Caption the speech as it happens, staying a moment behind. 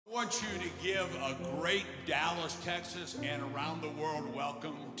want you to give a great Dallas, Texas, and around the world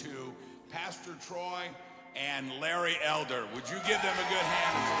welcome to Pastor Troy and Larry Elder. Would you give them a good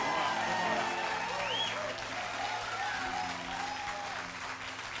hand as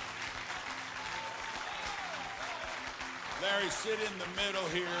well? Larry, sit in the middle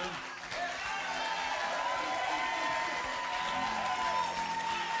here.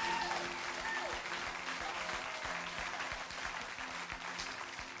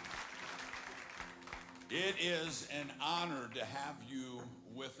 It is an honor to have you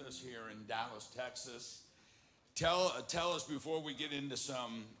with us here in Dallas, Texas. Tell us, before we get into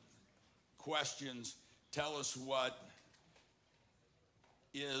some questions, tell us what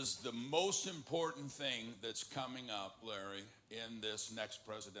is the most important thing that's coming up, Larry, in this next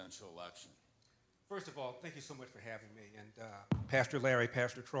presidential election. First of all, thank you so much for having me. And Pastor Larry,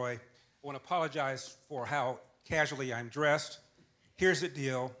 Pastor Troy, I want to apologize for how casually I'm dressed. Here's the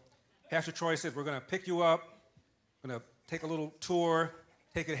deal. Pastor Troy said, we're going to pick you up, we're going to take a little tour,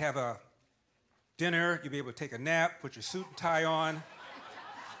 take you to have a dinner, you'll be able to take a nap, put your suit and tie on.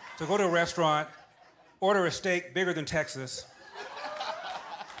 So go to a restaurant, order a steak bigger than Texas.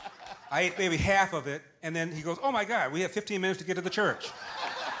 I ate maybe half of it, and then he goes, oh my God, we have 15 minutes to get to the church.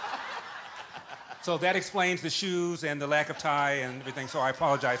 So that explains the shoes and the lack of tie and everything, so I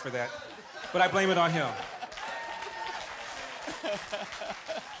apologize for that. But I blame it on him.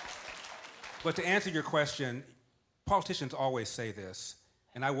 But to answer your question, politicians always say this,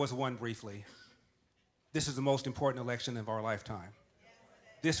 and I was one briefly. This is the most important election of our lifetime.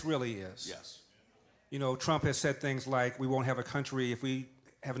 This really is. Yes. You know, Trump has said things like, we won't have a country if we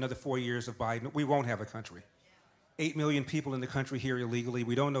have another 4 years of Biden. We won't have a country. 8 million people in the country here illegally.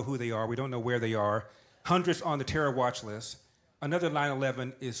 We don't know who they are. We don't know where they are. Hundreds on the terror watch list. Another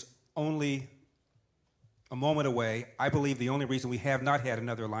 9/11 is only a moment away. I believe the only reason we have not had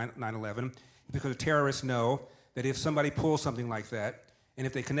another 9/11 because terrorists know that if somebody pulls something like that, and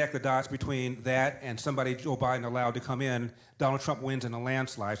if they connect the dots between that and somebody Joe Biden allowed to come in, Donald Trump wins in a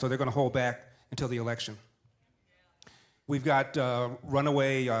landslide. So they're going to hold back until the election. We've got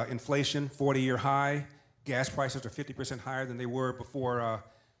runaway inflation, 40-year high. Gas prices are 50% higher than they were before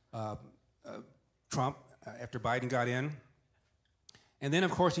Trump, after Biden got in. And then,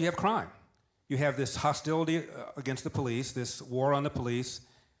 of course, you have crime. You have this hostility against the police, this war on the police,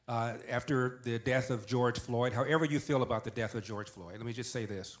 after the death of George Floyd. However you feel about the death of George Floyd, let me just say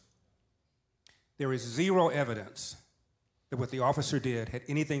this. There is zero evidence that what the officer did had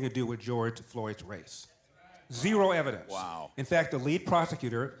anything to do with George Floyd's race. Zero evidence. Wow. In fact, the lead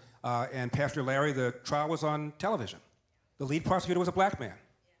prosecutor, and Pastor Larry, the trial was on television. The lead prosecutor was a black man.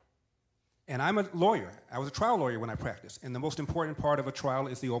 And I'm a lawyer. I was a trial lawyer when I practiced. And the most important part of a trial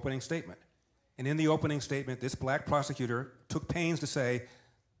is the opening statement. And in the opening statement, this black prosecutor took pains to say,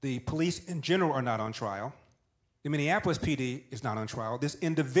 the police in general are not on trial. The Minneapolis PD is not on trial. This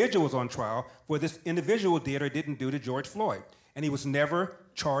individual is on trial for what this individual did or didn't do to George Floyd. And he was never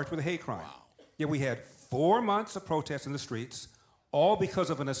charged with a hate crime. Wow. Yet we had 4 months of protests in the streets, all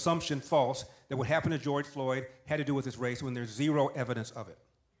because of an assumption false that what happened to George Floyd had to do with his race when there's zero evidence of it.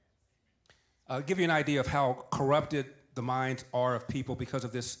 I'll give you an idea of how corrupted the minds are of people because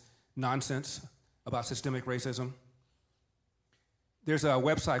of this nonsense about systemic racism. There's a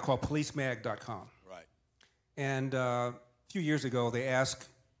website called policemag.com. Right. And a few years ago, they asked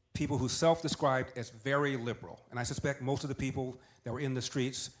people who self-described as very liberal, and I suspect most of the people that were in the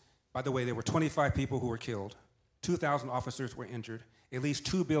streets, by the way, there were 25 people who were killed, 2,000 officers were injured, at least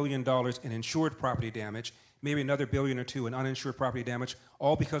 $2 billion in insured property damage, maybe another $1 billion or $2 in uninsured property damage,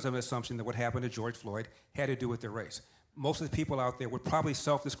 all because of an assumption that what happened to George Floyd had to do with their race. Most of the people out there would probably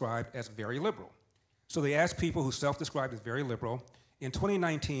self-describe as very liberal. So they asked people who self-described as very liberal, in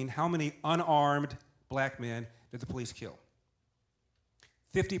 2019, how many unarmed black men did the police kill?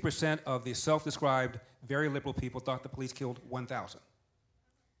 50% of the self-described very liberal people thought the police killed 1,000.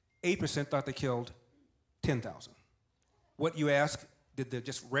 8% thought they killed 10,000. What you ask, did the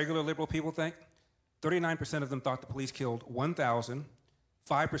just regular liberal people think? 39% of them thought the police killed 1,000.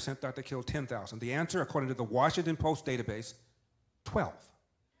 5% thought they killed 10,000. The answer, according to the Washington Post database, 12.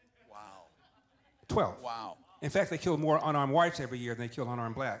 Wow. 12. Wow. In fact, they killed more unarmed whites every year than they killed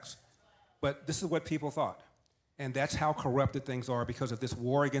unarmed blacks. But this is what people thought. And that's how corrupted things are because of this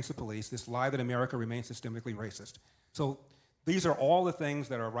war against the police, this lie that America remains systemically racist. So these are all the things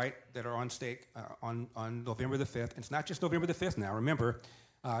that are on stake on November the 5th. And it's not just November the 5th now. Remember,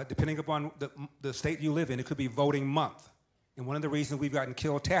 depending upon the state you live in, it could be voting month. And one of the reasons we've gotten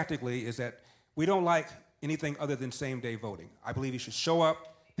killed tactically is that we don't like anything other than same-day voting. I believe you should show up,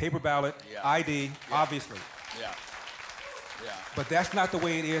 paper ballot, yeah. ID, yeah. obviously. Yeah. Yeah. But that's not the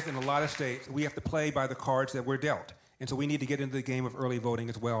way it is in a lot of states. We have to play by the cards that we're dealt. And so we need to get into the game of early voting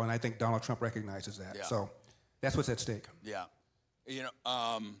as well, and I think Donald Trump recognizes that. Yeah. So that's what's at stake. Yeah. You know,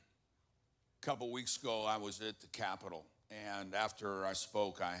 a couple weeks ago, I was at the Capitol, and after I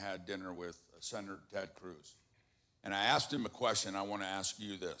spoke, I had dinner with Senator Ted Cruz. And I asked him a question. I want to ask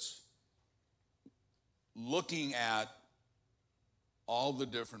you this. Looking at all the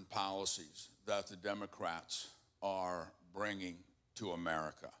different policies that the Democrats are bringing to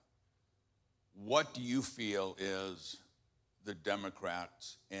America, what do you feel is the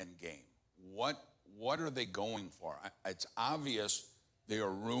Democrats' end game? What are they going for? It's obvious they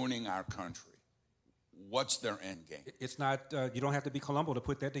are ruining our country. What's their end game? It's not, you don't have to be Columbo to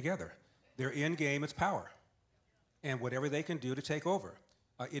put that together. Their end game is power and whatever they can do to take over.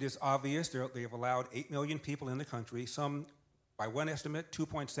 It is obvious they have allowed 8 million people in the country. Some, by one estimate,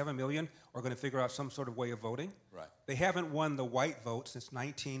 2.7 million are going to figure out some sort of way of voting. Right. They haven't won the white vote since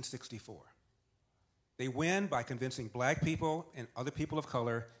 1964. They win by convincing black people and other people of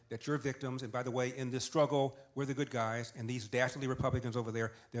color that you're victims, and by the way, in this struggle, we're the good guys, and these dastardly Republicans over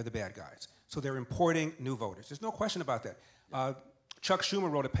there, they're the bad guys. So they're importing new voters. There's no question about that. Chuck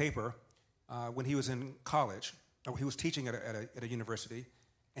Schumer wrote a paper when he was in college, or he was teaching at a university,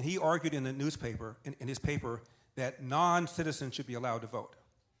 and he argued in the newspaper, in his paper, that non-citizens should be allowed to vote.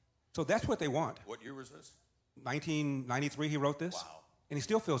 So that's what they want. What year was this? 1993 he wrote this, Wow. and he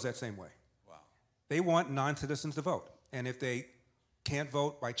still feels that same way. Wow. They want non-citizens to vote. And if they can't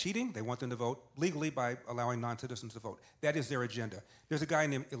vote by cheating, they want them to vote legally by allowing non-citizens to vote. That is their agenda. There's a guy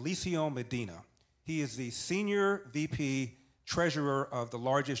named Eliseo Medina. He is the senior VP treasurer of the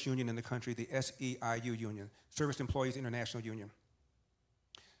largest union in the country, the SEIU union, Service Employees International Union.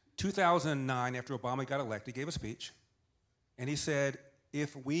 2009, after Obama got elected, he gave a speech, and he said,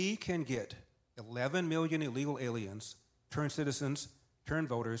 if we can get 11 million illegal aliens, turn citizens, turn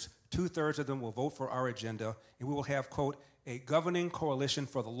voters, 2/3 of them will vote for our agenda, and we will have, quote, a governing coalition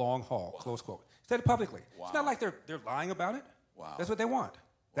for the long haul, close quote. He said it publicly. Wow. It's not like they're lying about it. Wow. That's what they want.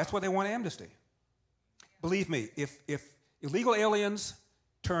 That's why they want amnesty. Believe me, if illegal aliens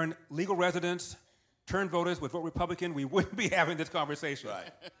turn legal residents, turn voters would vote Republican, we wouldn't be having this conversation.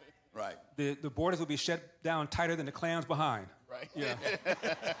 Right. Right. The borders would be shut down tighter than the clams behind. Right. Yeah.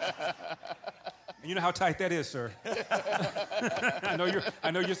 And you know how tight that is, sir. I know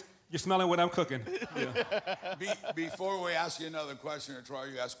you're smelling what I'm cooking. Yeah. Before we ask you another question, or Troy,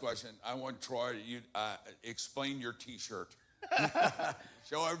 you ask a question, I want Troy, you explain your T-shirt.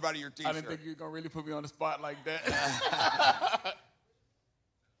 Show everybody your T-shirt. I didn't think you were going to really put me on the spot like that.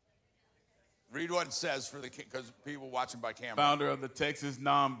 Read what it says because people watching by camera. Founder of the Texas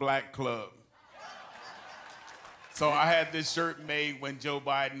Non-Black Club. So I had this shirt made when Joe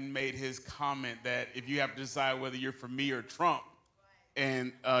Biden made his comment that if you have to decide whether you're for me or Trump,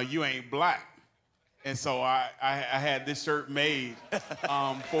 and you ain't black. And so I had this shirt made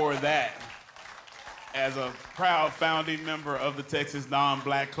for that as a proud founding member of the Texas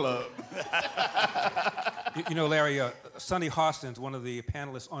Non-Black Club. You know, Larry, Sunny Hostins, one of the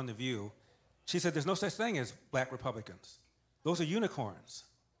panelists on The View, she said there's no such thing as black Republicans. Those are unicorns.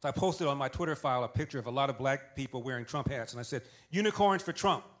 So I posted on my Twitter file a picture of a lot of black people wearing Trump hats, and I said, unicorns for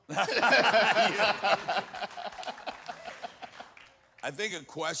Trump. I think a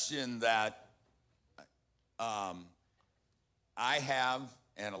question that I have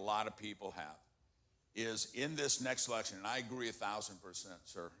and a lot of people have is in this next election, and I agree 1,000%,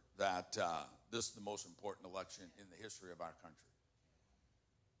 sir, that this is the most important election in the history of our country.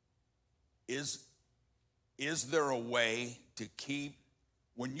 Is there a way to keep,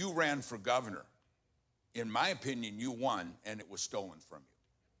 when you ran for governor, in my opinion, you won and it was stolen from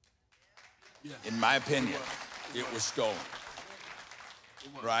you. Yeah. In my opinion, it was stolen.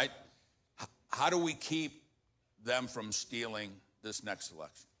 Right? How do we keep them from stealing this next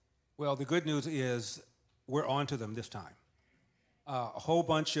election? Well, the good news is we're on to them this time. A whole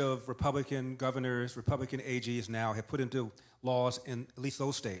bunch of Republican governors, Republican AGs now have put into laws in at least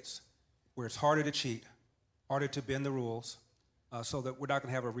those states where it's harder to cheat, harder to bend the rules, so that we're not going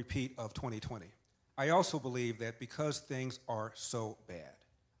to have a repeat of 2020. I also believe that because things are so bad,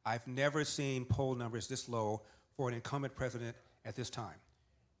 I've never seen poll numbers this low for an incumbent president at this time.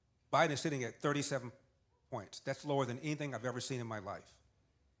 Biden is sitting at 37 points. That's lower than anything I've ever seen in my life.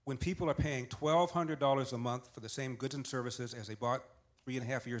 When people are paying $1,200 a month for the same goods and services as they bought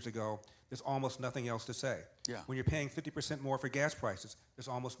 3.5 years ago, there's almost nothing else to say. Yeah. When you're paying 50% more for gas prices, there's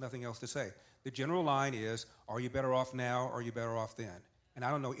almost nothing else to say. The general line is, are you better off now or are you better off then? And I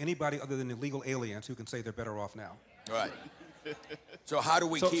don't know anybody other than illegal aliens who can say they're better off now. Right. So how do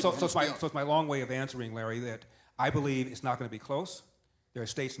we keep so it's my long way of answering, Larry, that I believe it's not going to be close. There are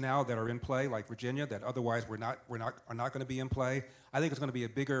states now that are in play, like Virginia, that otherwise are not going to be in play. I think it's going to be a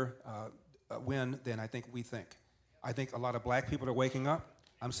bigger win than I think we think. I think a lot of black people are waking up.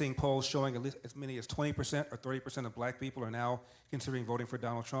 I'm seeing polls showing at least as many as 20% or 30% of black people are now considering voting for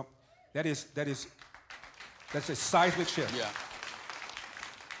Donald Trump. That's a seismic shift. Yeah.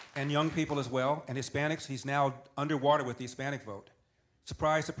 And young people as well, and Hispanics. He's now underwater with the Hispanic vote.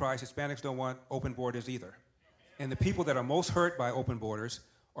 Surprise, surprise, Hispanics don't want open borders either. And the people that are most hurt by open borders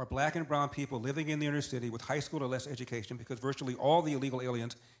are black and brown people living in the inner city with high school or less education, because virtually all the illegal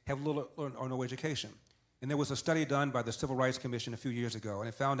aliens have little or no education. And there was a study done by the Civil Rights Commission a few years ago, and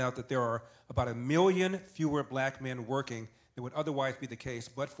it found out that there are about 1 million fewer black men working than would otherwise be the case,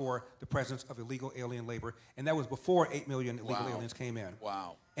 but for the presence of illegal alien labor. And that was before 8 million illegal aliens came in.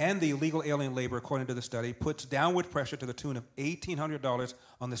 Wow. And the illegal alien labor, according to the study, puts downward pressure to the tune of $1,800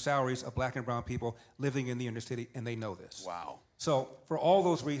 on the salaries of black and brown people living in the inner city, and they know this. Wow. So for all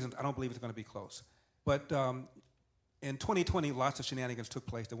those reasons, I don't believe it's going to be close. But in 2020, lots of shenanigans took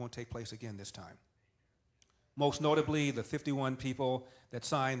place that won't take place again this time. Most notably, the 51 people that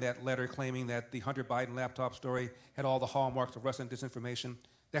signed that letter claiming that the Hunter Biden laptop story had all the hallmarks of Russian disinformation.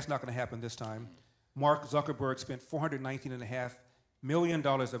 That's not going to happen this time. Mark Zuckerberg spent $419.5 million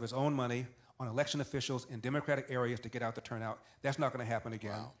of his own money on election officials in Democratic areas to get out the turnout. That's not going to happen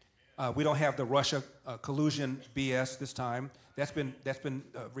again. Wow. We don't have the Russia collusion BS this time. That's been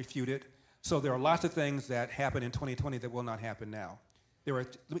refuted. So there are lots of things that happened in 2020 that will not happen now.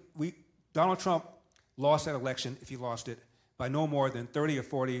 Donald Trump lost that election, if he lost it, by no more than 30 or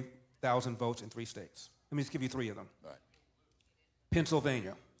 40,000 votes in 3 states. Let me just give you 3 of them. Right.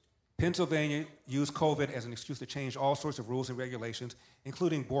 Pennsylvania. Pennsylvania used COVID as an excuse to change all sorts of rules and regulations,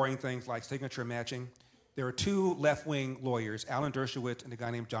 including boring things like signature matching. There are 2 left-wing lawyers, Alan Dershowitz and a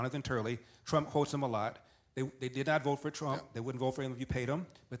guy named Jonathan Turley. Trump quotes them a lot. They did not vote for Trump. Yeah. They wouldn't vote for him if you paid them,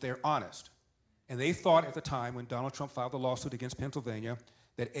 but they're honest. And they thought at the time when Donald Trump filed the lawsuit against Pennsylvania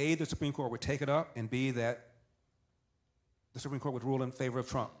that A, the Supreme Court would take it up, and B, that the Supreme Court would rule in favor of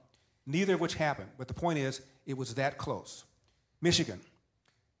Trump. Neither of which happened, but the point is, it was that close. Michigan.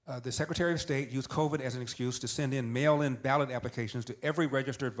 The Secretary of State used COVID as an excuse to send in mail-in ballot applications to every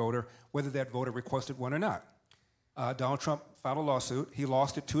registered voter, whether that voter requested one or not. Donald Trump filed a lawsuit. He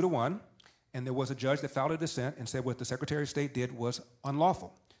lost it 2-1, and there was a judge that filed a dissent and said what the Secretary of State did was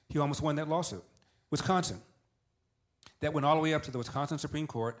unlawful. He almost won that lawsuit. Wisconsin. That went all the way up to the Wisconsin Supreme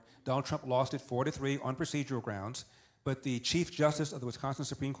Court. Donald Trump lost it 4-3 on procedural grounds, but the Chief Justice of the Wisconsin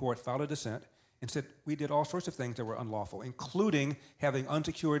Supreme Court filed a dissent and said we did all sorts of things that were unlawful, including having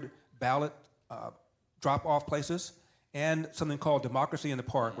unsecured ballot drop-off places and something called Democracy in the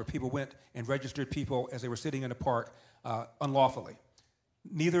Park, where people went and registered people as they were sitting in the park unlawfully.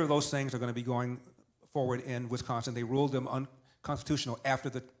 Neither of those things are going to be going forward in Wisconsin. They ruled them unconstitutional after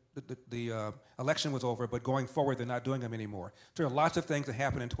the election was over, but going forward, they're not doing them anymore. So there are lots of things that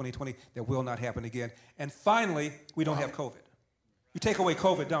happened in 2020 that will not happen again. And finally, we don't have COVID. You take away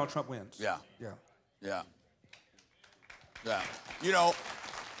COVID, Donald Trump wins. Yeah. Yeah. Yeah. Yeah. You know,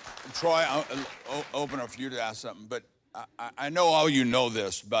 Troy, I'll open up for you to ask something, but I know all you know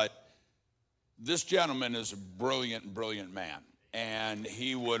this, but this gentleman is a brilliant, brilliant man. And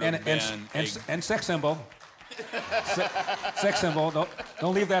he would have been... And sex symbol. Sex symbol.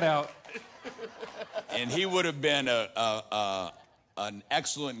 Don't leave that out. And he would have been an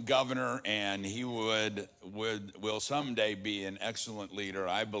excellent governor, and he will someday be an excellent leader,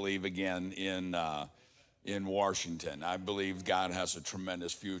 I believe, again, in Washington. I believe God has a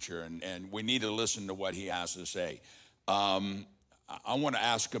tremendous future, and we need to listen to what he has to say. I want to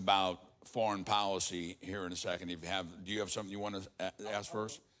ask about foreign policy here in a second. Do you have something you want to ask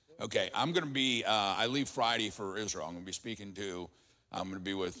first? Okay, I'm going to be, I leave Friday for Israel. I'm going to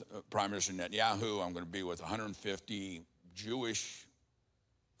be with Prime Minister Netanyahu. I'm going to be with 150 Jewish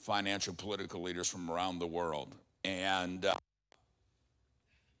financial political leaders from around the world. And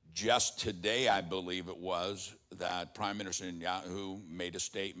just today, I believe it was, that Prime Minister Netanyahu made a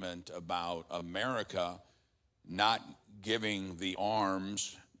statement about America not giving the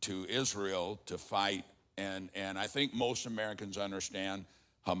arms to Israel to fight. And I think most Americans understand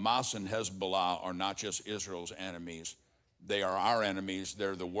Hamas and Hezbollah are not just Israel's enemies. They are our enemies.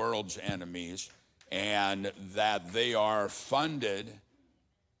 They're the world's enemies. And that they are funded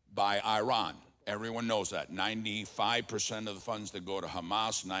by Iran. Everyone knows that. 95% of the funds that go to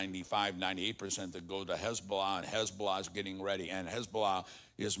Hamas, 98% that go to Hezbollah, and Hezbollah is getting ready. And Hezbollah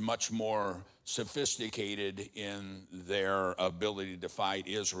is much more sophisticated in their ability to fight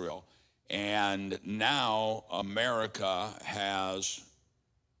Israel. And now America has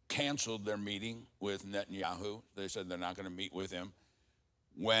canceled their meeting with Netanyahu. They said they're not going to meet with him.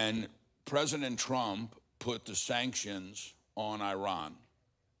 When President Trump put the sanctions on Iran,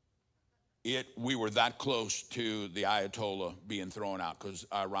 we were that close to the Ayatollah being thrown out because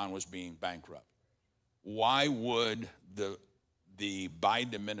Iran was being bankrupt. Why would the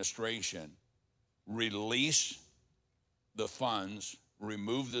Biden administration release the funds,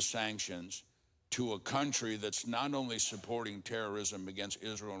 remove the sanctions to a country that's not only supporting terrorism against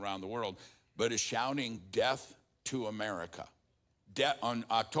Israel around the world, but is shouting death to America? On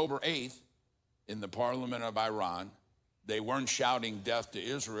October 8th, in the parliament of Iran, they weren't shouting death to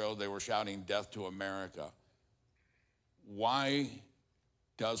Israel, they were shouting death to America. Why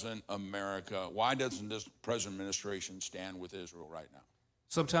doesn't this present administration stand with Israel right now?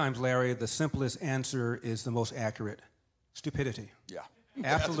 Sometimes, Larry, the simplest answer is the most accurate. Stupidity. Yeah.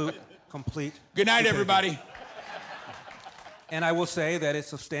 Absolute, complete Good night, stupidity. everybody. And I will say that a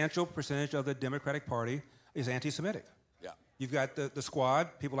substantial percentage of the Democratic Party is anti-Semitic. Yeah. You've got the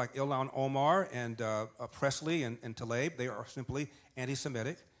squad, people like Ilhan Omar and Presley and Tlaib. They are simply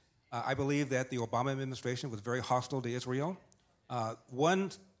anti-Semitic. I believe that the Obama administration was very hostile to Israel.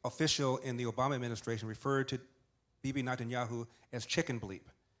 One official in the Obama administration referred to Bibi Netanyahu as chicken bleep,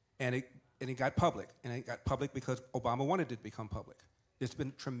 and it got public. And it got public because Obama wanted it to become public. There's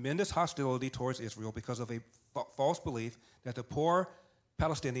been tremendous hostility towards Israel because of a false belief that the poor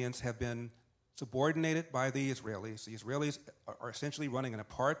Palestinians have been subordinated by the Israelis. The Israelis are essentially running an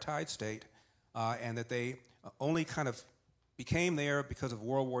apartheid state, and that they only kind of became there because of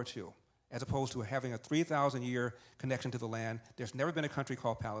World War II, as opposed to having a 3,000-year connection to the land. There's never been a country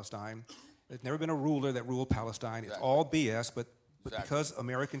called Palestine. There's never been a ruler that ruled Palestine. It's all BS, but because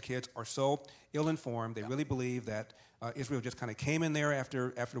American kids are so ill-informed, they really believe that Israel just kind of came in there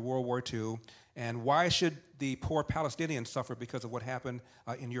after World War II. And why should the poor Palestinians suffer because of what happened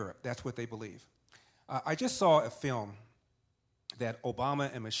in Europe? That's what they believe. I just saw a film that Obama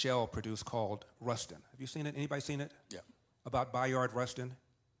and Michelle produced called Rustin. Have you seen it? Anybody seen it? Yeah. About Bayard Rustin.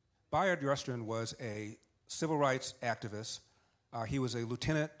 Bayard Rustin was a civil rights activist. He was a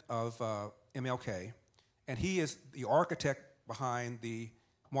lieutenant of MLK, and he is the architect behind the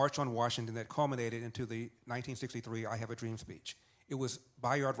March on Washington that culminated into the 1963 I Have a Dream speech. It was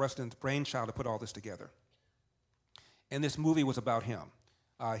Bayard Rustin's brainchild to put all this together. And this movie was about him.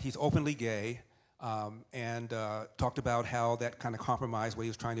 He's openly gay, and talked about how that kind of compromised what he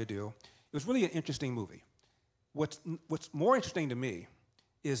was trying to do. It was really an interesting movie. What's more interesting to me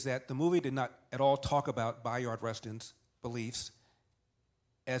is that the movie did not at all talk about Bayard Rustin's beliefs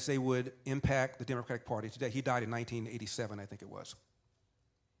as they would impact the Democratic Party today. He died in 1987, I think it was.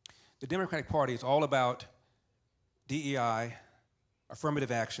 The Democratic Party is all about DEI,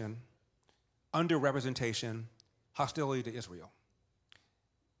 affirmative action, underrepresentation, hostility to Israel.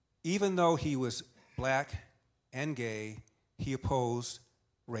 Even though he was black and gay, he opposed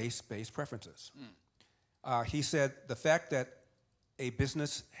race-based preferences. He said the fact that a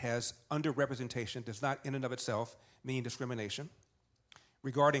business has underrepresentation does not in and of itself mean discrimination.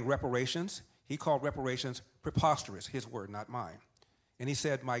 Regarding reparations, he called reparations preposterous, his word, not mine. And he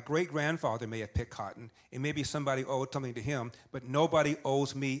said, my great-grandfather may have picked cotton, and maybe somebody owed something to him, but nobody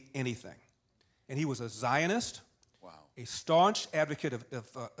owes me anything. And he was a Zionist, a staunch advocate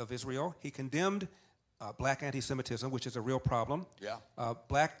of Israel. He condemned black anti-Semitism, which is a real problem. Yeah.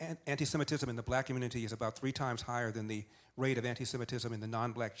 Black anti-Semitism in the black community is about 3 times higher than the rate of anti-Semitism in the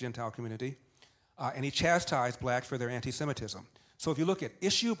non-black Gentile community. And he chastised blacks for their anti-Semitism. So if you look at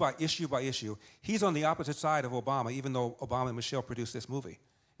issue by issue by issue, he's on the opposite side of Obama, even though Obama and Michelle produced this movie.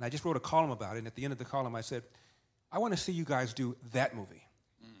 And I just wrote a column about it, and at the end of the column I said, I want to see you guys do that movie.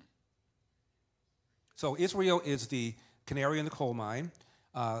 So Israel is the canary in the coal mine.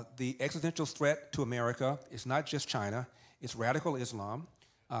 The existential threat to America is not just China, it's radical Islam.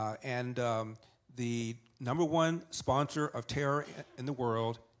 And the #1 sponsor of terror in the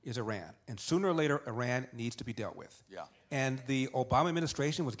world is Iran. And sooner or later, Iran needs to be dealt with. Yeah. And the Obama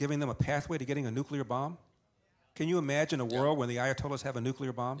administration was giving them a pathway to getting a nuclear bomb. Can you imagine a world when the Ayatollahs have a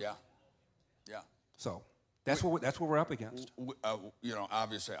nuclear bomb? Yeah. Yeah. So that's what we're up against. You know,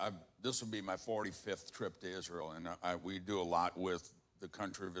 obviously, this will be my 45th trip to Israel, and we do a lot with the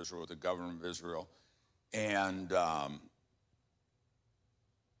country of Israel, with the government of Israel. And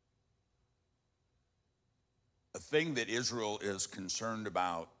the thing that Israel is concerned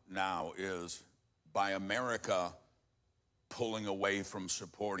about now is by America pulling away from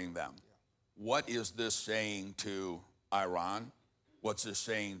supporting them. What is this saying to Iran? What's this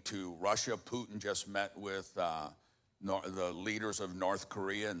saying to Russia? Putin just met with the leaders of North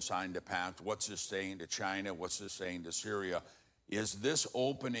Korea and signed a pact. What's this saying to China? What's this saying to Syria? Is this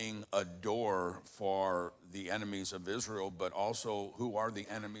opening a door for the enemies of Israel, but also who are the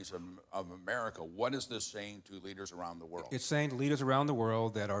enemies of America? What is this saying to leaders around the world? It's saying to leaders around the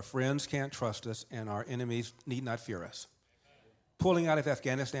world that our friends can't trust us and our enemies need not fear us. Pulling out of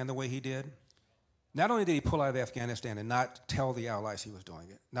Afghanistan the way he did, not only did he pull out of Afghanistan and not tell the allies he was doing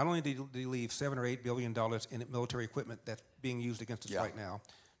it, not only did he leave $7 or $8 billion in military equipment that's being used against us right now,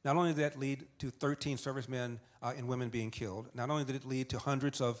 not only did that lead to 13 servicemen and women being killed, not only did it lead to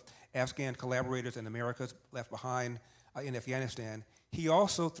hundreds of Afghan collaborators and Americans left behind in Afghanistan, he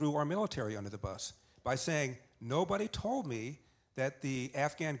also threw our military under the bus by saying, nobody told me that the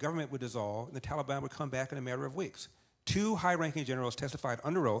Afghan government would dissolve and the Taliban would come back in a matter of weeks. 2 high-ranking generals testified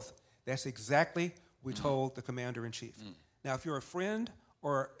under oath. That's exactly what we told the commander-in-chief. Now, if you're a friend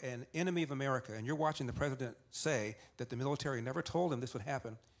or an enemy of America and you're watching the president say that the military never told him this would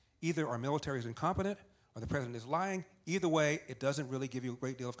happen, either our military is incompetent or the president is lying. Either way, it doesn't really give you a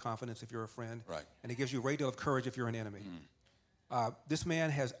great deal of confidence if you're a friend, and it gives you a great deal of courage if you're an enemy. This man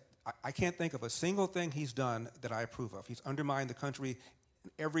has, I can't think of a single thing he's done that I approve of. He's undermined the country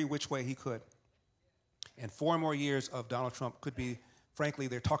in every which way he could. And 4 more years of Donald Trump could be, frankly,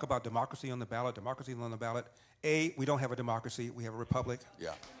 they talk about democracy on the ballot, democracy on the ballot. A, we don't have a democracy, we have a republic.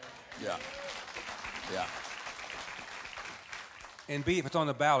 Yeah. And B, if it's on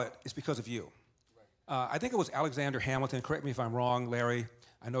the ballot, it's because of you. I think it was Alexander Hamilton, correct me if I'm wrong, Larry,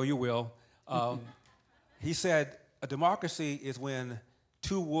 I know you will. He said, a democracy is when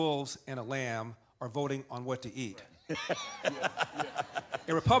 2 wolves and a lamb are voting on what to eat.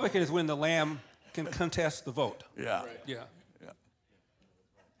 A Republican is when the lamb can contest the vote. Yeah.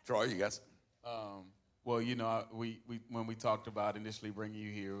 Troy, you guys? Well, you know, when we talked about initially bringing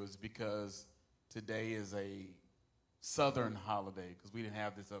you here, it was because today is a Southern holiday, because we didn't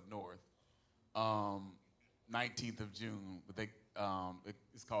have this up north. 19th of June, but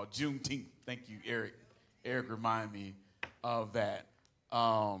it's called Juneteenth. Thank you, Eric. Eric reminded me of that.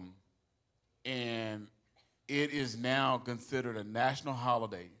 And it is now considered a national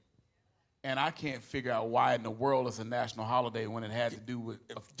holiday. And I can't figure out why in the world it's a national holiday when it had to do with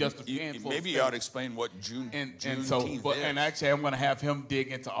just a handful. Maybe you ought to explain what Juneteenth is. And actually, I'm going to have him dig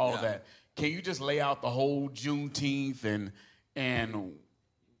into all of that. Can you just lay out the whole Juneteenth and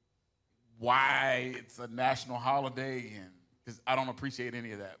why it's a national holiday? And because I don't appreciate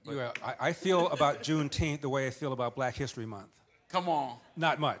any of that. But. Yeah, I feel about Juneteenth the way I feel about Black History Month. Come on.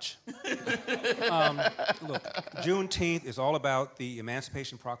 Not much. Look, Juneteenth is all about the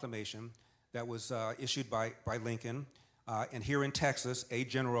Emancipation Proclamation that was issued by Lincoln. And here in Texas, a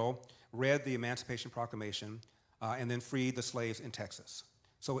general read the Emancipation Proclamation and then freed the slaves in Texas.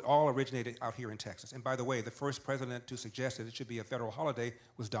 So it all originated out here in Texas. And by the way, the first president to suggest that it should be a federal holiday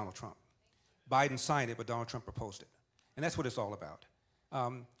was Donald Trump. Biden signed it, but Donald Trump proposed it. And that's what it's all about.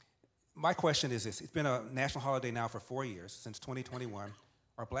 My question is this. It's been a national holiday now for 4 years, since 2021.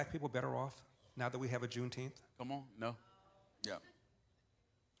 Are Black people better off now that we have a Juneteenth? Come on, no. Yeah.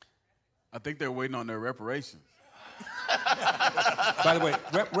 I think they're waiting on their reparations. By the way,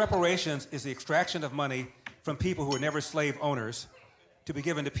 reparations is the extraction of money from people who were never slave owners to be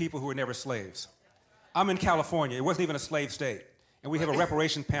given to people who were never slaves. I'm in California. It wasn't even a slave state. And we have a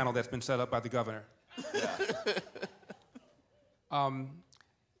reparation panel that's been set up by the governor.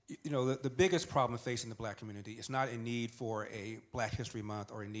 You know, the biggest problem facing the Black community is not a need for a Black History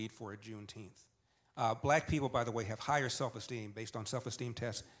Month or a need for a Juneteenth. Black people, by the way, have higher self-esteem based on self-esteem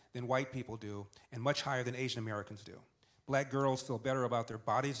tests than white people do, and much higher than Asian Americans do. Black girls feel better about their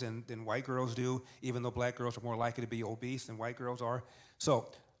bodies than white girls do, even though black girls are more likely to be obese than white girls are. So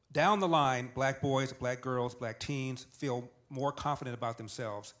down the line, Black boys, Black girls, Black teens feel more confident about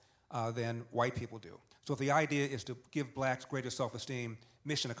themselves than white people do. So if the idea is to give Blacks greater self-esteem,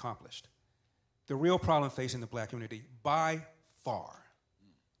 mission accomplished. The real problem facing the Black community, by far,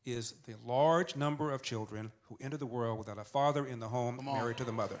 is the large number of children who enter the world without a father in the home married to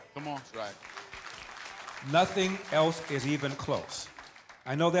the mother. Come on. That's right. Nothing else is even close.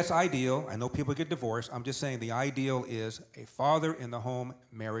 I know that's ideal. I know people get divorced. I'm just saying the ideal is a father in the home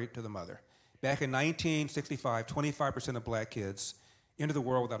married to the mother. Back in 1965, 25% of Black kids entered the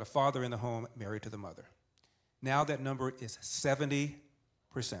world without a father in the home married to the mother. Now that number is 70%.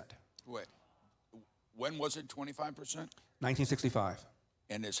 Wait, when was it 25%? 1965.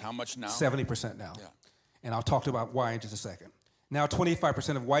 And it's how much now? 70% now. Yeah. And I'll talk about why in just a second. Now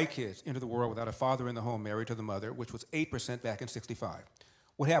 25% of white kids enter the world without a father in the home married to the mother, which was 8% back in 65.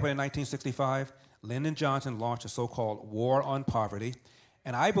 What happened in 1965? Lyndon Johnson launched a so-called war on poverty.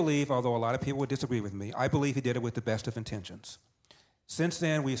 And I believe, although a lot of people would disagree with me, I believe he did it with the best of intentions. Since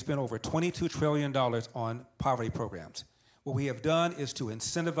then, we've spent over $22 trillion on poverty programs. What we have done is to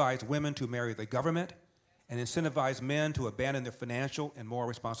incentivize women to marry the government and incentivize men to abandon their financial and moral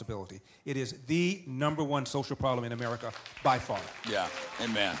responsibility. It is the #1 social problem in America by far. Yeah,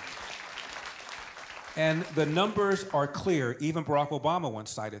 amen. And the numbers are clear. Even Barack Obama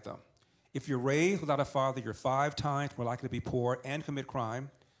once cited them. If you're raised without a father, you're 5 times more likely to be poor and commit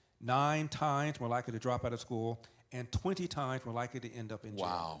crime, 9 times more likely to drop out of school, and 20 times more likely to end up in jail.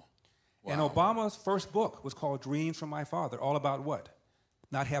 Wow. And Obama's first book was called Dreams from My Father, all about what?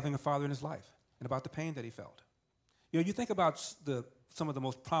 Not having a father in his life and about the pain that he felt. You know, you think about some of the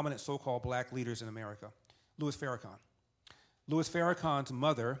most prominent so-called black leaders in America. Louis Farrakhan. Louis Farrakhan's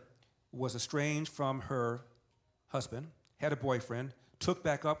mother was estranged from her husband, had a boyfriend, took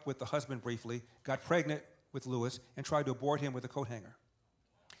back up with the husband briefly, got pregnant with Louis, and tried to abort him with a coat hanger.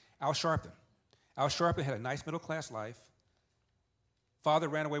 Al Sharpton. Al Sharpton had a nice middle-class life. Father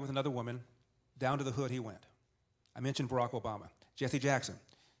ran away with another woman. Down to the hood he went. I mentioned Barack Obama. Jesse Jackson.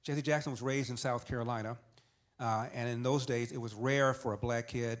 Jesse Jackson was raised in South Carolina, and in those days, it was rare for a black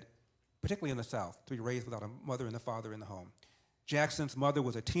kid, particularly in the South, to be raised without a mother and a father in the home. Jackson's mother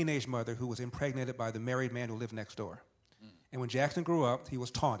was a teenage mother who was impregnated by the married man who lived next door. And when Jackson grew up, he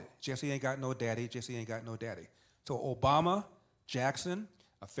was taunted. Jesse ain't got no daddy, Jesse ain't got no daddy. So Obama, Jackson,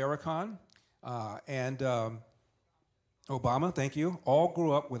 Farrakhan, and Obama, thank you, all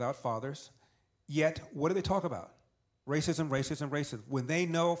grew up without fathers. Yet, what do they talk about? Racism, racism, racism. When they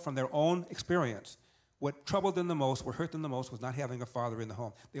know from their own experience what troubled them the most, what hurt them the most, was not having a father in the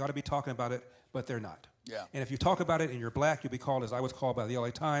home. They ought to be talking about it, but they're not. Yeah. And if you talk about it and you're black, you'll be called, as I was called by the LA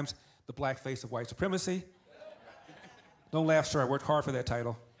Times, the black face of white supremacy. Don't laugh, sir. I worked hard for that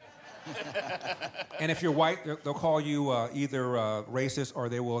title. And if you're white, they'll call you either racist, or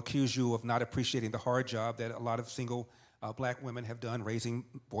they will accuse you of not appreciating the hard job that a lot of single black women have done raising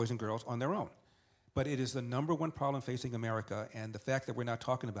boys and girls on their own. But it is the #1 problem facing America, and the fact that we're not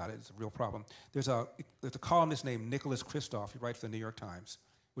talking about it is a real problem. There's a columnist named Nicholas Kristof. He writes for the New York Times,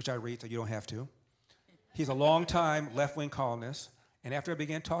 which I read so you don't have to. He's a long-time left-wing columnist, and after I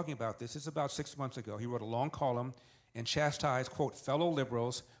began talking about this is about 6 months ago, he wrote a long column and chastised, quote, fellow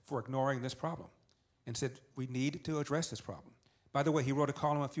liberals for ignoring this problem, and said we need to address this problem. By the way, he wrote a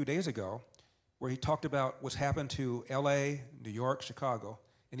column a few days ago where he talked about what's happened to LA, New York, Chicago,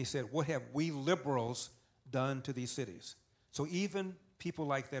 and he said, what have we liberals done to these cities? So even people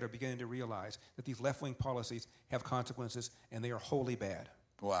like that are beginning to realize that these left-wing policies have consequences, and they are wholly bad.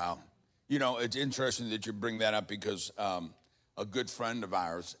 Wow. You know, it's interesting that you bring that up because a good friend of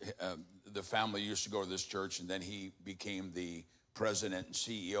ours, the family used to go to this church, and then he became the president and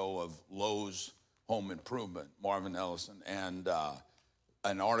CEO of Lowe's Home Improvement, Marvin Ellison. And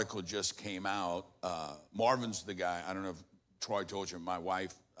an article just came out. Marvin's the guy, I don't know if Troy told you, my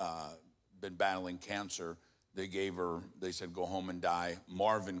wife been battling cancer. They said, go home and die.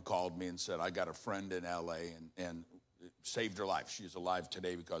 Marvin called me and said, I got a friend in LA and saved her life. She's alive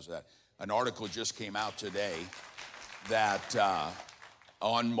today because of that. An article just came out today that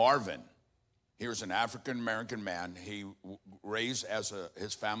on Marvin, here's an African-American man. He raised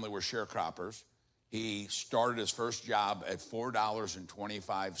his family were sharecroppers. He started his first job at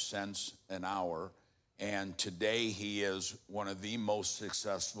 $4.25 an hour. And today he is one of the most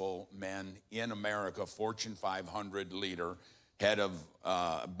successful men in America, Fortune 500 leader, head of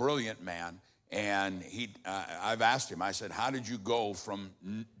a brilliant man. And I've asked him, I said, how did you go from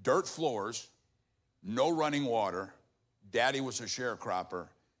dirt floors, no running water, daddy was a sharecropper,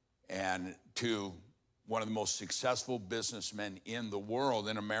 and to one of the most successful businessmen in the world,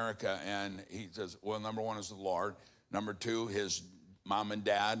 in America? And he says, well, #1 is the Lord. #2, his mom and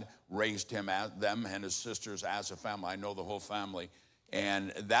dad raised them and his sisters as a family. I know the whole family.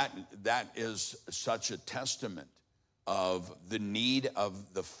 And that is such a testament of the need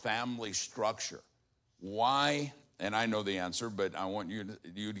of the family structure. Why, and I know the answer, but I want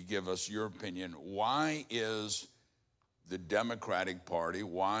you to give us your opinion. Why is the Democratic Party,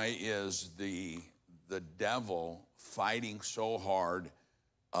 why is the devil fighting so hard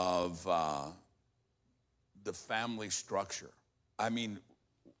of the family structure? I mean,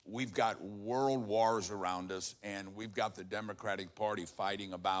 we've got world wars around us, and we've got the Democratic Party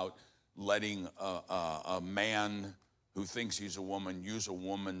fighting about letting a man who thinks he's a woman use a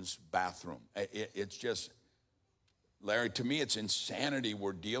woman's bathroom. It's just, Larry, to me, it's insanity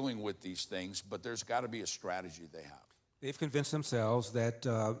we're dealing with these things, but there's got to be a strategy they have. They've convinced themselves that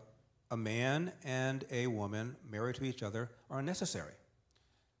a man and a woman married to each other are necessary.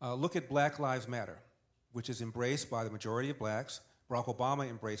 Look at Black Lives Matter, which is embraced by the majority of blacks. Barack Obama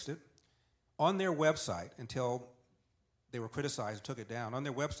embraced it. On their website, until they were criticized and took it down, on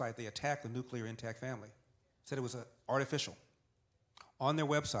their website they attacked the nuclear intact family. said it was artificial. On their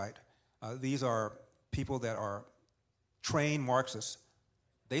website, these are people that are trained Marxists.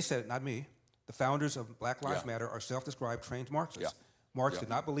 They said it, not me. The founders of Black Lives Matter are self-described trained Marxists. Marx did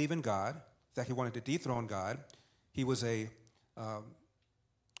not believe in God. In fact, he wanted to dethrone God. He was a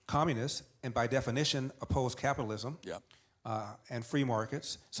communist, and by definition, opposed capitalism and free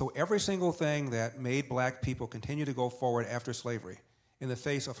markets. So every single thing that made black people continue to go forward after slavery in the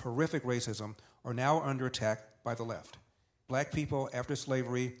face of horrific racism are now under attack by the left. Black people after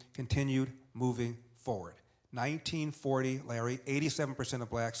slavery continued moving forward. 1940, Larry, 87% of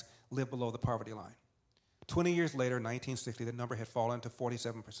blacks lived below the poverty line. 20 years later, 1960, that number had fallen to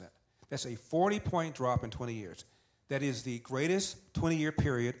 47%. That's a 40-point drop in 20 years. That is the greatest 20-year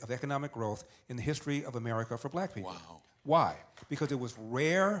period of economic growth in the history of America for black people. Wow. Why? Because it was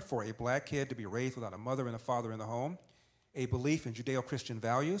rare for a black kid to be raised without a mother and a father in the home, a belief in Judeo-Christian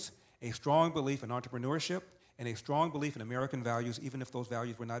values, a strong belief in entrepreneurship, and a strong belief in American values, even if those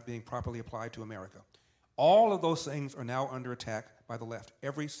values were not being properly applied to America. All of those things are now under attack by the left,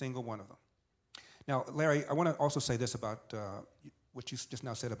 every single one of them. Now, Larry, I want to also say this about what you just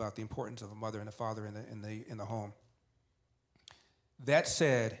now said about the importance of a mother and a father in the home. That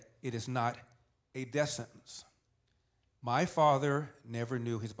said, it is not a death sentence. My father never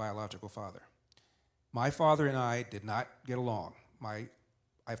knew his biological father. My father and I did not get along. I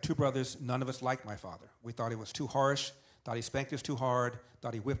have two brothers. None of us liked my father. We thought he was too harsh, thought he spanked us too hard,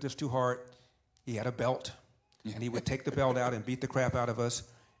 thought he whipped us too hard. He had a belt, and he would take the belt out and beat the crap out of us.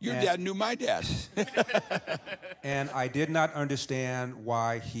 Your dad knew my dad. And I did not understand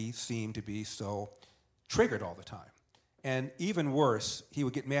why he seemed to be so triggered all the time. And even worse, he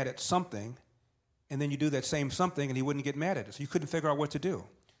would get mad at something, and then you do that same something, and he wouldn't get mad at us. You couldn't figure out what to do.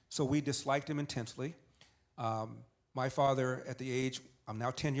 So we disliked him intensely. My father, at the age, I'm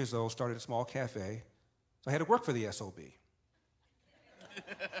now 10 years old, started a small cafe. So I had to work for the SOB.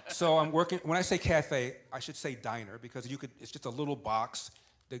 So I'm working, when I say cafe, I should say diner, because it's just a little box.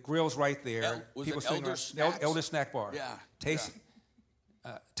 The grill's right there. Was People it Elder Snacks? Elder Snack Bar. Yeah.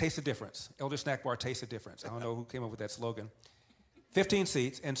 Taste the difference. Elder Snack Bar, taste the difference. I don't know who came up with that slogan. 15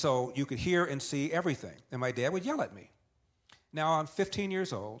 seats, and so you could hear and see everything. And my dad would yell at me. Now I'm 15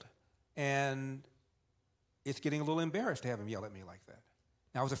 years old, and it's getting a little embarrassed to have him yell at me like that.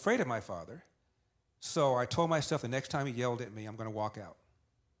 Now I was afraid of my father, so I told myself the next time he yelled at me, I'm going to walk out.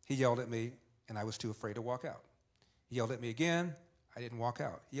 He yelled at me, and I was too afraid to walk out. He yelled at me again, I didn't walk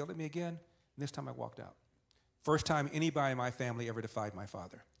out. He yelled at me again, and this time I walked out. First time anybody in my family ever defied my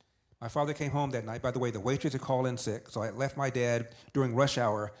father. My father came home that night. By the way, the waitress had called in sick, so I left my dad during rush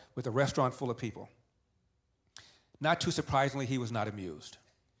hour with a restaurant full of people. Not too surprisingly, he was not amused.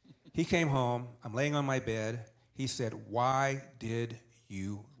 He came home, I'm laying on my bed. He said, "Why did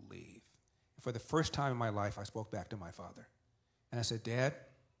you leave?" And for the first time in my life, I spoke back to my father. And I said, "Dad,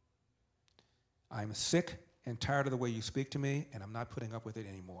 I'm sick and tired of the way you speak to me, and I'm not putting up with it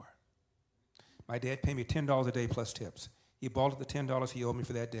anymore." My dad paid me $10 a day plus tips. He balled up the $10 he owed me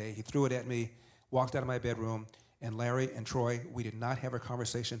for that day. He threw it at me, walked out of my bedroom, and Larry and Troy, we did not have a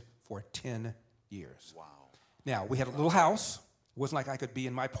conversation for 10 years. Wow. Now, we had a little house. It wasn't like I could be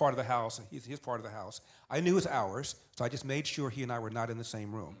in my part of the house and he's his part of the house. I knew his hours, so I just made sure he and I were not in the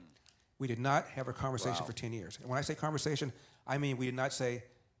same room. We did not have a conversation for 10 years. And when I say conversation, I mean we did not say,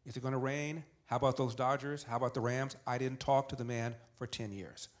 is it going to rain? How about those Dodgers? How about the Rams? I didn't talk to the man for 10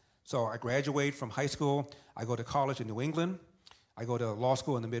 years. So I graduate from high school. I go to college in New England. I go to law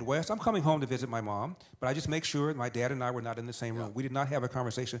school in the Midwest. I'm coming home to visit my mom, but I just make sure my dad and I were not in the same room. We did not have a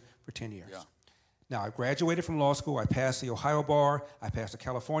conversation for 10 years. Yeah. Now, I graduated from law school. I passed the Ohio bar. I passed the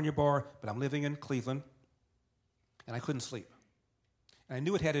California bar, but I'm living in Cleveland, and I couldn't sleep. And I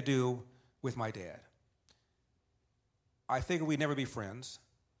knew it had to do with my dad. I figured we'd never be friends,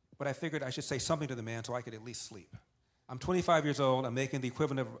 but I figured I should say something to the man so I could at least sleep. I'm 25 years old. I'm making the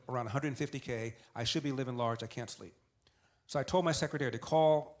equivalent of around $150K. I should be living large. I can't sleep. So I told my secretary to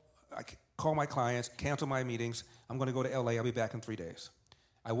call my clients, cancel my meetings. I'm going to go to LA. I'll be back in 3 days.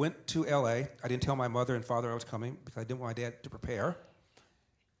 I went to LA. I didn't tell my mother and father I was coming because I didn't want my dad to prepare.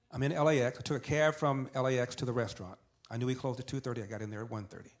 I'm in LAX. I took a cab from LAX to the restaurant. I knew he closed at 2:30. I got in there at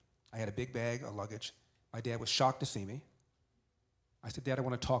 1:30. I had a big bag of luggage. My dad was shocked to see me. I said, "Dad, I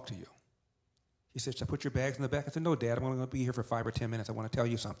want to talk to you." He said, "Should I put your bags in the back?" I said, "No, Dad, I'm only going to be here for 5 or 10 minutes. I want to tell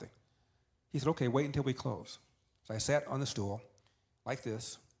you something." He said, "Okay, wait until we close." So I sat on the stool like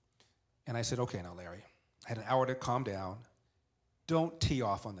this, and I said, "Okay, now, Larry, I had an hour to calm down. Don't tee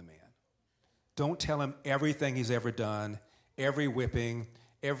off on the man. Don't tell him everything he's ever done, every whipping,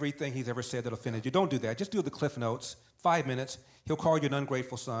 everything he's ever said that offended you. Don't do that. Just do the Cliff Notes, 5 minutes. He'll call you an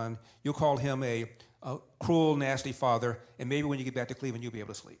ungrateful son. You'll call him a cruel, nasty father, and maybe when you get back to Cleveland, you'll be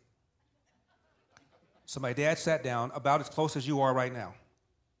able to sleep. So my dad sat down about as close as you are right now,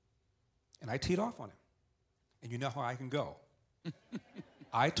 and I teed off on him. And you know how I can go.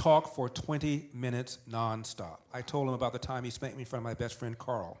 I talked for 20 minutes nonstop. I told him about the time he spanked me in front of my best friend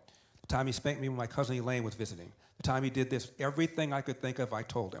Carl, the time he spanked me when my cousin Elaine was visiting, the time he did this. Everything I could think of, I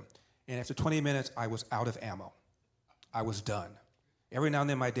told him. And after 20 minutes, I was out of ammo. I was done. Every now and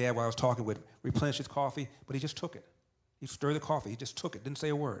then, my dad, while I was talking, would replenish his coffee, but he just took it. He'd stir the coffee. He just took it, didn't say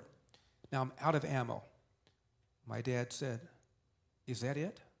a word. Now I'm out of ammo. My dad said, "Is that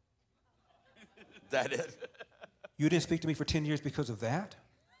it? That it? You didn't speak to me for 10 years because of that?"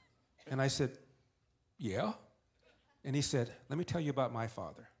 And I said, "Yeah." And he said, "Let me tell you about my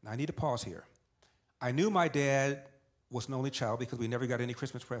father." Now I need to pause here. I knew my dad was an only child because we never got any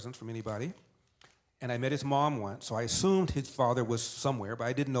Christmas presents from anybody. And I met his mom once, so I assumed his father was somewhere, but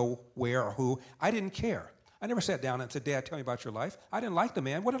I didn't know where or who. I didn't care. I never sat down and said, "Dad, tell me about your life." I didn't like the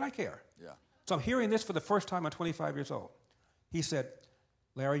man. What did I care? Yeah. So I'm hearing this for the first time. I'm 25 years old. He said,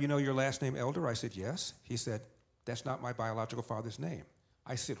 "Larry, you know your last name Elder?" I said, "Yes." He said, "That's not my biological father's name."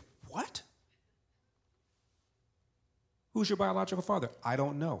 I said, "What? Who's your biological father?" "I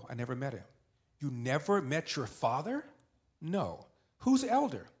don't know. I never met him." "You never met your father?" "No." "Who's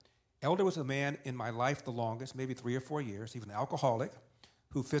Elder?" Elder was a man in my life the longest, maybe 3 or 4 years. He was an alcoholic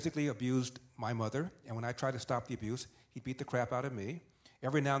who physically abused my mother, and when I tried to stop the abuse, he'd beat the crap out of me.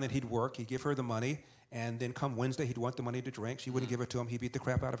 Every now and then he'd work, he'd give her the money, and then come Wednesday, he'd want the money to drink. She wouldn't give it to him. He beat the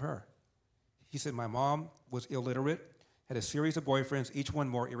crap out of her. He said my mom was illiterate, had a series of boyfriends, each one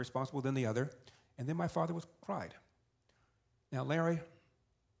more irresponsible than the other, and then my father cried. Now, Larry,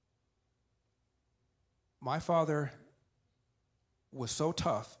 my father was so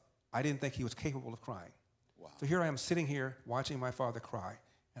tough, I didn't think he was capable of crying. Wow. So here I am sitting here watching my father cry,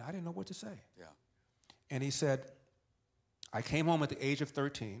 and I didn't know what to say. Yeah. And he said, I came home at the age of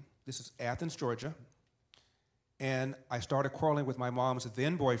 13. This is Athens, Georgia. And I started quarreling with my mom's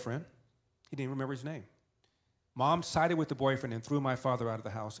then boyfriend. He didn't remember his name. Mom sided with the boyfriend and threw my father out of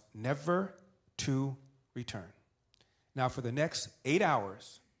the house, never to return. Now, for the next 8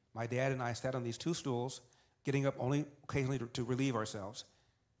 hours, my dad and I sat on these 2 stools, getting up only occasionally to relieve ourselves.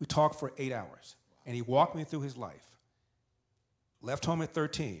 We talked for 8 hours, and he walked me through his life. Left home at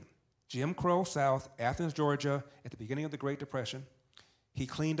 13, Jim Crow South, Athens, Georgia, at the beginning of the Great Depression. He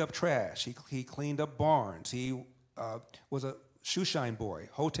cleaned up trash. He cleaned up barns. He was a shoeshine boy,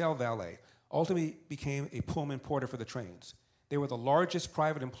 hotel valet. Ultimately became a Pullman porter for the trains. They were the largest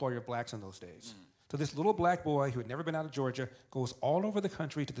private employer of blacks in those days. So this little black boy who had never been out of Georgia goes all over the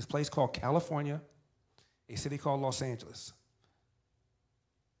country to this place called California, a city called Los Angeles.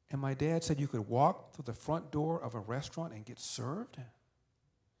 And my dad said you could walk through the front door of a restaurant and get served. Wow.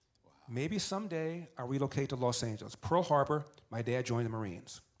 Maybe someday I'll relocate to Los Angeles. Pearl Harbor, my dad joined the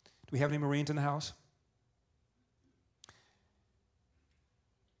Marines. Do we have any Marines in the house?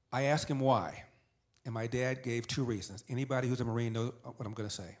 I asked him why, and my dad gave 2 reasons. Anybody who's a Marine knows what I'm going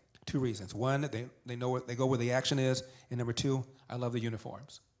to say. 2 reasons. 1, they know they go where the action is, and number 2, I love the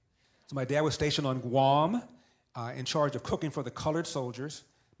uniforms. So my dad was stationed on Guam, in charge of cooking for the colored soldiers.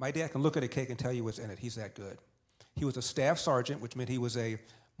 My dad can look at a cake and tell you what's in it. He's that good. He was a staff sergeant, which meant he was a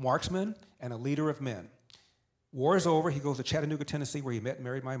marksman and a leader of men. War is over. He goes to Chattanooga, Tennessee, where he met and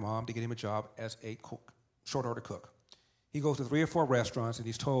married my mom to get him a job as a cook, short order cook. He goes to 3 or 4 restaurants, and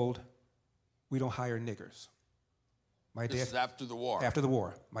he's told, "We don't hire niggers." This is after the war. After the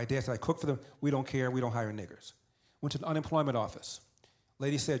war. My dad said, "I cook for them. We don't care. We don't hire niggers." Went to the unemployment office.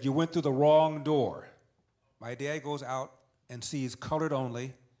 Lady said, "You went through the wrong door." My dad goes out and sees colored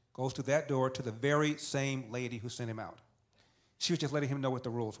only, goes to that door to the very same lady who sent him out. She was just letting him know what the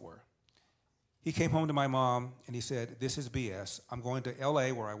rules were. He came home to my mom, and he said, "This is BS. I'm going to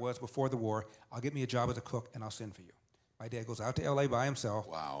L.A., where I was before the war. I'll get me a job as a cook, and I'll send for you." My dad goes out to L.A. by himself.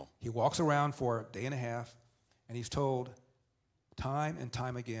 Wow. He walks around for a day and a half, and he's told time and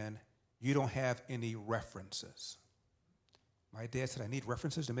time again, "You don't have any references." My dad said, "I need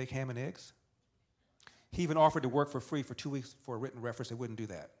references to make ham and eggs?" He even offered to work for free for 2 weeks for a written reference. They wouldn't do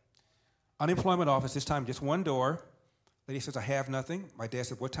that. Unemployment office, this time just 1 door. Lady says, "I have nothing." My dad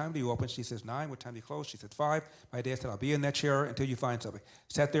said, "What time do you open?" She says, 9. "What time do you close?" She said, 5. My dad said, "I'll be in that chair until you find something."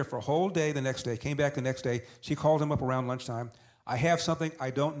 Sat there for a whole day the next day, came back the next day. She called him up around lunchtime. "I have something.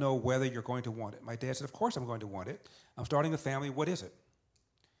 I don't know whether you're going to want it." My dad said, "Of course I'm going to want it. I'm starting a family. What is it?"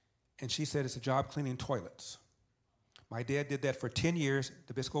 And she said, "It's a job cleaning toilets. My dad did that for 10 years,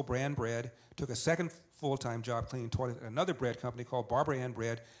 Nabisco brand bread, took a second full-time job cleaning toilets at another bread company called Barbara Ann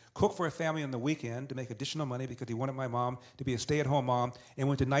Bread, cooked for a family on the weekend to make additional money because he wanted my mom to be a stay-at-home mom, and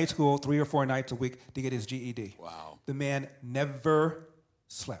went to night school 3 or 4 nights a week to get his GED. Wow. The man never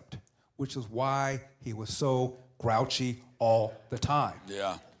slept, which is why he was so grouchy all the time.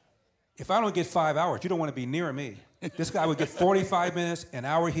 Yeah. If I don't get 5 hours, you don't want to be near me. This guy would get 45 minutes, an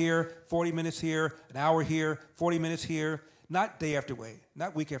hour here, 40 minutes here, an hour here, 40 minutes here, not day after day,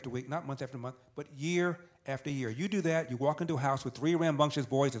 not week after week, not month after month, but year after year. You do that, you walk into a house with 3 rambunctious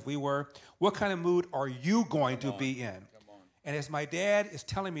boys as we were, what kind of mood are you going to be in? And as my dad is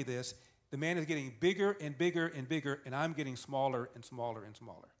telling me this, the man is getting bigger and bigger and bigger, and I'm getting smaller and smaller and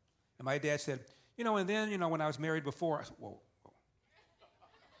smaller. And my dad said, and then, when I was married before, I said, whoa.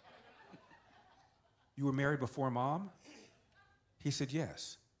 You were married before Mom? He said,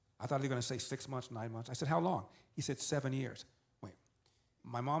 yes. I thought he was going to say 6 months, 9 months. I said, how long? He said, 7 years. Wait,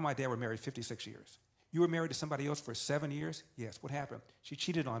 my mom and my dad were married 56 years. You were married to somebody else for 7 years? Yes. What happened? She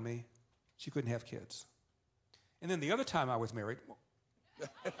cheated on me. She couldn't have kids. And then the other time I was married,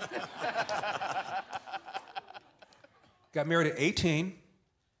 got married at 18.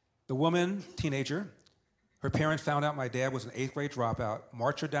 The woman, teenager, her parents found out my dad was an 8th grade dropout,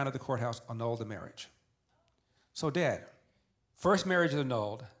 marched her down to the courthouse, annulled the marriage. So, Dad, first marriage is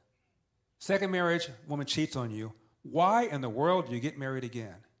annulled. Second marriage, woman cheats on you. Why in the world do you get married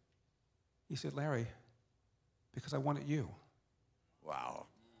again? He said, Larry, because I wanted you. Wow.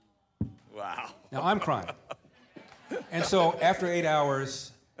 Wow. Now, I'm crying. And so after 8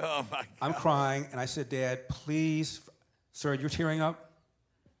 hours, Oh, my God. I'm crying, and I said, Dad, please, sir, you're tearing up?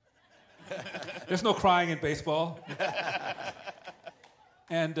 There's no crying in baseball.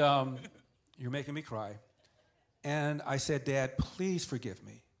 And you're making me cry. And I said, Dad, please forgive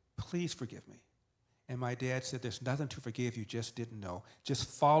me. Please forgive me. And my dad said, there's nothing to forgive, you just didn't know. Just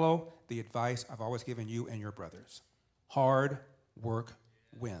follow the advice I've always given you and your brothers. Hard work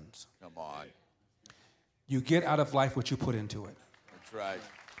wins. Come on. You get out of life what you put into it. That's right.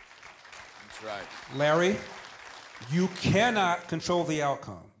 That's right. Larry, you cannot control the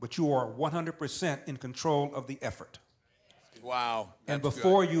outcome, but you are 100% in control of the effort. Wow. And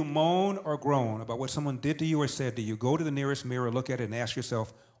before you moan or groan about what someone did to you or said to you, go to the nearest mirror, look at it, and ask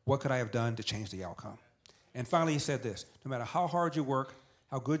yourself, what could I have done to change the outcome? And finally, he said this, no matter how hard you work,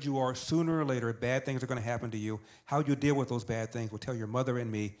 how good you are, sooner or later, bad things are going to happen to you. How you deal with those bad things will tell your mother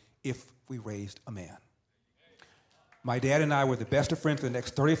and me if we raised a man. My dad and I were the best of friends for the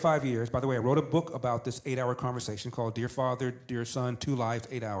next 35 years. By the way, I wrote a book about this 8-hour conversation called Dear Father, Dear Son, 2 Lives,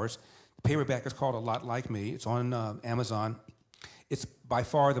 8 Hours. The paperback is called A Lot Like Me. It's on Amazon. It's by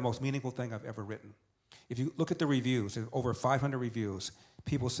far the most meaningful thing I've ever written. If you look at the reviews, there's over 500 reviews.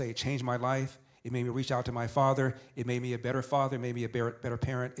 People say it changed my life. It made me reach out to my father. It made me a better father, made me a better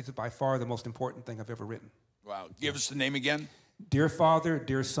parent. It's by far the most important thing I've ever written. Wow. Give us the name again. Dear Father,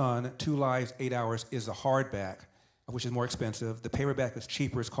 Dear Son, 2 Lives, 8 Hours is a hardback, which is more expensive. The paperback is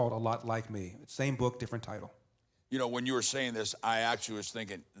cheaper. It's called A Lot Like Me. Same book, different title. When you were saying this, I actually was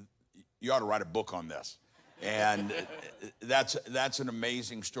thinking, you ought to write a book on this. And that's an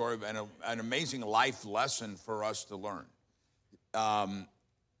amazing story and an amazing life lesson for us to learn. To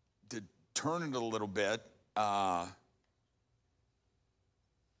turn it a little bit,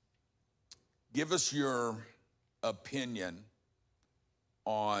 give us your opinion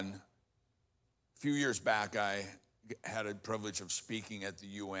on, a few years back, I had a privilege of speaking at the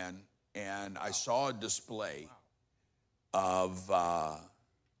UN, and I saw a display of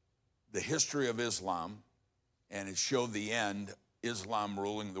the history of Islam, and it showed the end, Islam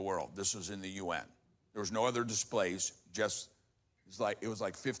ruling the world. This was in the UN. There was no other displays, just, it was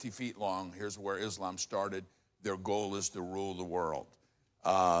like 50 feet long. Here's where Islam started. Their goal is to rule the world.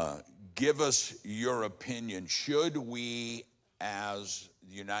 Give us your opinion. Should we, as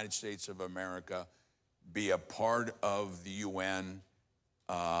the United States of America, be a part of the UN?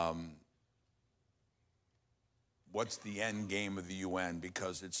 What's the end game of the UN?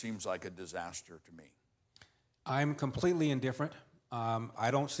 Because it seems like a disaster to me. I'm completely indifferent.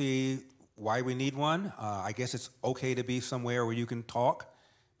 I don't see why we need one. I guess it's okay to be somewhere where you can talk,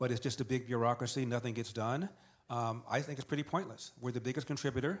 but it's just a big bureaucracy. Nothing gets done. I think it's pretty pointless. We're the biggest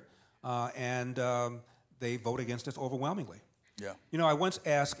contributor, and they vote against us overwhelmingly. Yeah. I once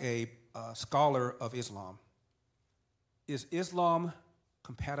asked a scholar of Islam, is Islam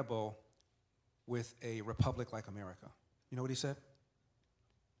compatible with a republic like America? You know what he said?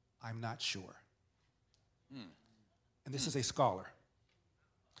 I'm not sure. And this is a scholar.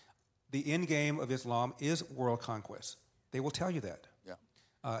 The end game of Islam is world conquest. They will tell you that.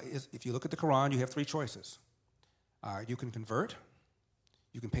 Yeah. If you look at the Quran, you have 3 choices. You can convert,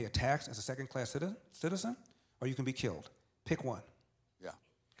 you can pay a tax as a second-class citizen, or you can be killed. Pick one. Yeah.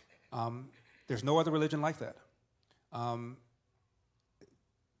 There's no other religion like that.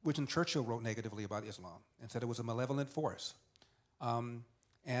 Winston Churchill wrote negatively about Islam and said it was a malevolent force.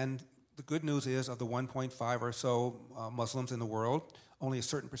 And the good news is, of the 1.5 or so Muslims in the world, only a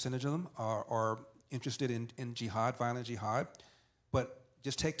certain percentage of them are interested in jihad, violent jihad. But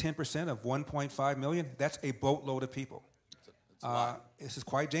just take 10% of 1.5 million, that's a boatload of people. It's a lot. This is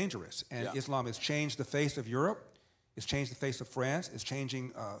quite dangerous. And Yeah. Islam has changed the face of Europe. It's changed the face of France. It's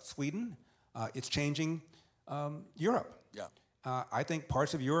changing Sweden. It's changing Europe. Yeah. I think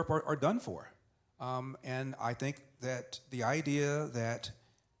parts of Europe are done for. And I think that the idea that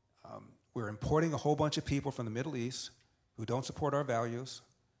we're importing a whole bunch of people from the Middle East who don't support our values,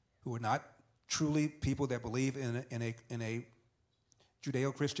 who are not truly people that believe in a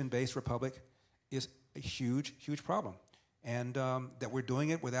Judeo-Christian based republic, is a huge, huge problem. And that we're doing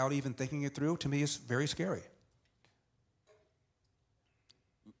it without even thinking it through, to me, is very scary.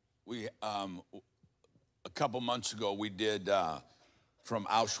 We, a couple months ago, we did from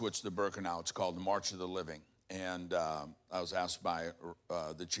Auschwitz to Birkenau. It's called the March of the Living. And I was asked by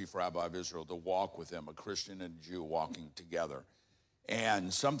the chief rabbi of Israel to walk with him, a Christian and a Jew walking together.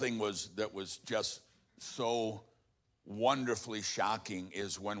 And something that was just so wonderfully shocking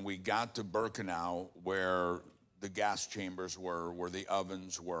is when we got to Birkenau, where the gas chambers were, where the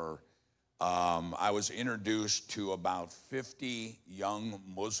ovens were, I was introduced to about 50 young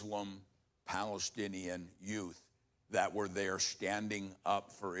Muslim Palestinian youth that were there standing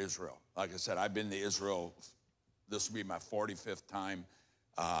up for Israel. Like I said, I've been to Israel. This will be my 45th time.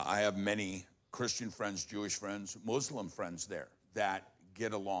 I have many Christian friends, Jewish friends, Muslim friends there that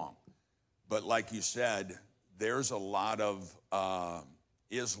get along. But like you said, there's a lot of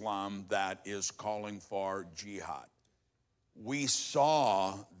Islam that is calling for jihad. We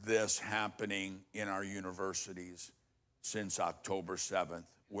saw this happening in our universities since October 7th,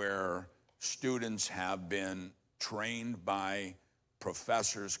 where students have been trained by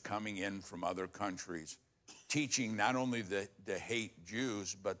professors coming in from other countries, teaching not only to hate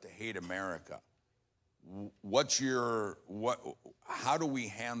Jews, but to hate America. How do we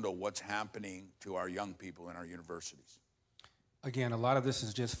handle what's happening to our young people in our universities? Again, a lot of this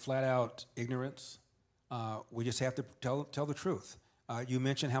is just flat out ignorance. We just have to tell the truth. You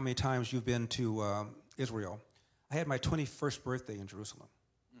mentioned how many times you've been to Israel. I had my 21st birthday in Jerusalem,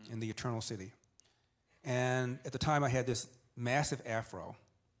 in the Eternal City. And at the time, I had this massive afro.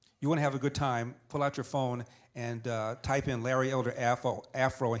 You want to have a good time, pull out your phone and type in Larry Elder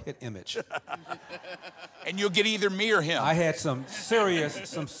afro and hit image. And you'll get either me or him. I had some serious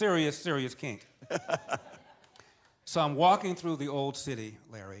kink. So I'm walking through the old city,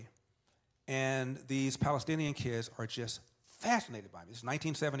 Larry, and these Palestinian kids are just fascinated by me. This is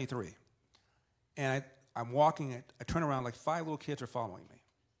 1973. And I'm walking, I turn around, like 5 little kids are following me.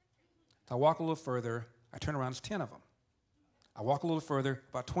 So I walk a little further, I turn around, there's 10 of them. I walk a little further,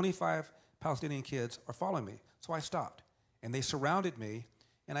 about 25 Palestinian kids are following me. So I stopped, and they surrounded me,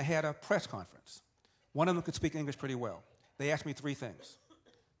 and I had a press conference. One of them could speak English pretty well. They asked me 3 things.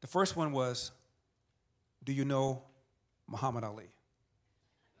 The first one was, do you know Muhammad Ali?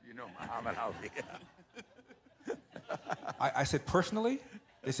 You know Muhammad Ali. I said, personally?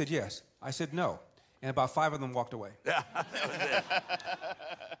 They said, yes. I said, no. And about 5 of them walked away. That was it.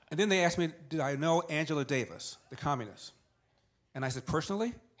 And then they asked me, did I know Angela Davis, the communist? And I said,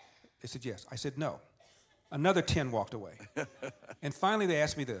 personally? They said, yes. I said, no. Another 10 walked away. And finally, they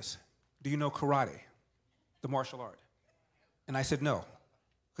asked me this, do you know karate, the martial art? And I said, no.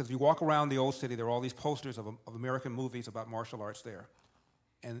 Because if you walk around the old city, there are all these posters of American movies about martial arts there.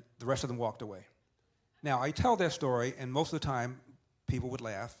 And the rest of them walked away. Now, I tell that story, and most of the time, people would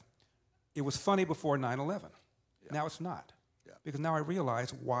laugh. It was funny before 9/11. Yeah. Now it's not. Yeah. Because now I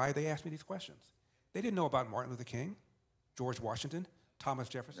realize why they asked me these questions. They didn't know about Martin Luther King, George Washington, Thomas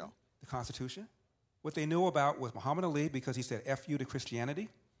Jefferson, the Constitution. What they knew about was Muhammad Ali, because he said F you to Christianity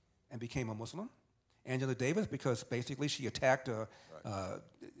and became a Muslim. Angela Davis, because basically she attacked,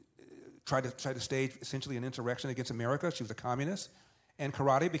 tried to stage essentially an insurrection against America. She was a communist. And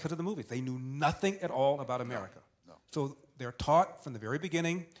karate, because of the movies. They knew nothing at all about America. No. So they're taught from the very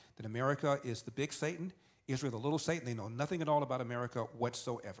beginning that America is the big Satan, Israel the little Satan. They know nothing at all about America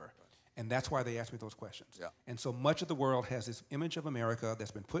whatsoever. Right. And that's why they asked me those questions. Yeah. And so much of the world has this image of America that's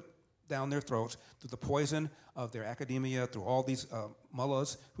been put down their throats through the poison of their academia, through all these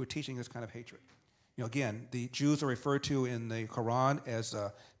mullahs who are teaching this kind of hatred. You know, again, the Jews are referred to in the Quran as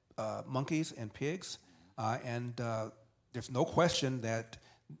monkeys and pigs, and there's no question that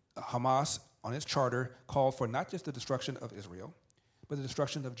Hamas on its charter, called for not just the destruction of Israel, but the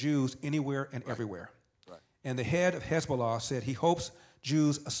destruction of Jews anywhere and everywhere. Right. And the head of Hezbollah said he hopes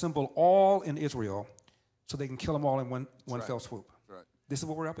Jews assemble all in Israel so they can kill them all in one fell swoop. Right. This is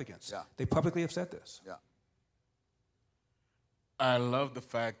what we're up against. Yeah. They publicly have said this. Yeah. I love the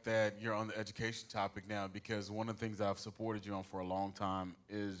fact that you're on the education topic now, because one of the things that I've supported you on for a long time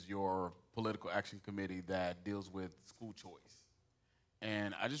is your political action committee that deals with school choice.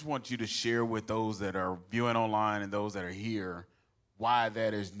 And I just want you to share with those that are viewing online and those that are here why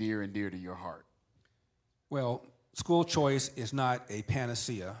that is near and dear to your heart. Well, school choice is not a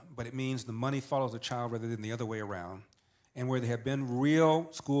panacea, but it means the money follows the child rather than the other way around. And where there have been real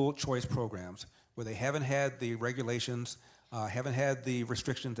school choice programs, where they haven't had the regulations, haven't had the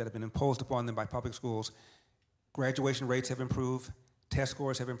restrictions that have been imposed upon them by public schools, graduation rates have improved, test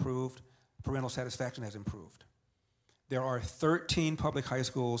scores have improved, parental satisfaction has improved. There are 13 public high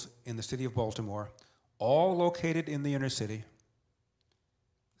schools in the city of Baltimore, all located in the inner city.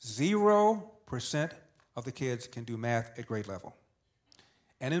 0% of the kids can do math at grade level.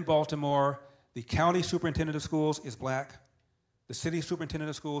 And in Baltimore, the county superintendent of schools is black, the city superintendent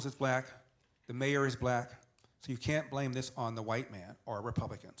of schools is black, the mayor is black, so you can't blame this on the white man or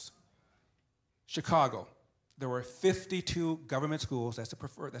Republicans. Chicago, there were 52 government schools. That's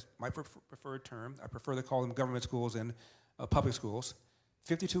my preferred term. I prefer to call them government schools than public schools.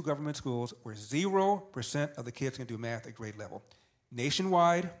 52 government schools where 0% of the kids can do math at grade level.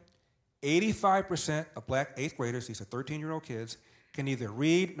 Nationwide, 85% of black 8th graders, these are 13-year-old kids, can neither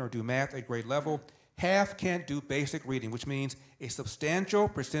read nor do math at grade level. Half can't do basic reading, which means a substantial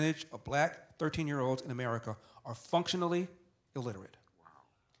percentage of black 13-year-olds in America are functionally illiterate. Wow.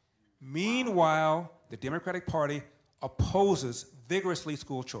 Meanwhile, the Democratic Party opposes vigorously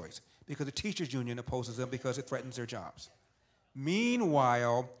school choice because the teachers' union opposes them because it threatens their jobs.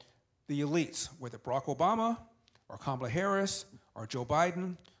 Meanwhile, the elites, whether Barack Obama or Kamala Harris or Joe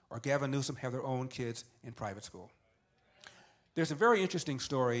Biden or Gavin Newsom, have their own kids in private school. There's a very interesting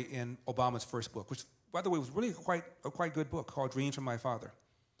story in Obama's first book, which, by the way, was really a quite good book called Dreams from My Father.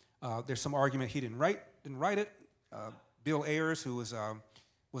 There's some argument he didn't write it. Bill Ayers, who was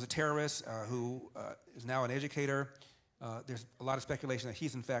a terrorist, who is now an educator, there's a lot of speculation that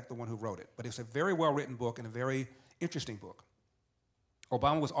he's in fact the one who wrote it. But it's a very well-written book and a very interesting book.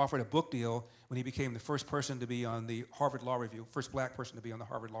 Obama was offered a book deal when he became the first person to be on the Harvard Law Review, first black person to be on the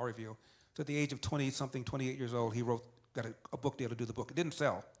Harvard Law Review. So at the age of 20-something, 28 years old, he got a book deal to do the book. It didn't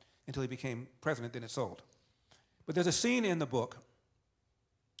sell until he became president, then it sold. But there's a scene in the book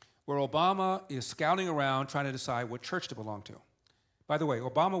where Obama is scouting around trying to decide what church to belong to. By the way,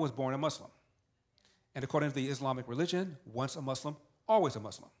 Obama was born a Muslim. And according to the Islamic religion, once a Muslim, always a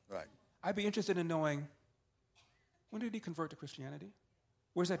Muslim. Right. I'd be interested in knowing, when did he convert to Christianity?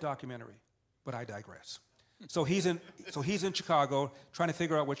 Where's that documentary? But I digress. So he's in Chicago trying to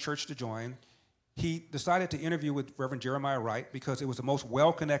figure out what church to join. He decided to interview with Reverend Jeremiah Wright because it was the most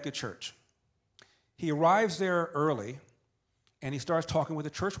well-connected church. He arrives there early, and he starts talking with a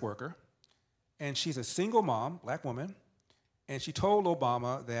church worker, and she's a single mom, black woman, and she told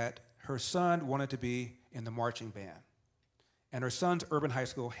Obama that her son wanted to be in the marching band, and her son's urban high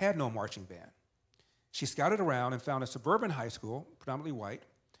school had no marching band. She scouted around and found a suburban high school, predominantly white,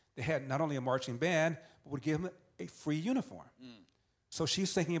 that had not only a marching band, but would give him a free uniform. So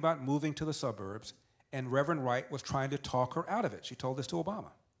she's thinking about moving to the suburbs, and Reverend Wright was trying to talk her out of it. She told this to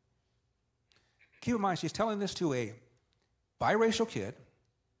Obama. Keep in mind, she's telling this to a biracial kid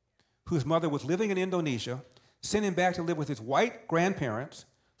whose mother was living in Indonesia, sent him back to live with his white grandparents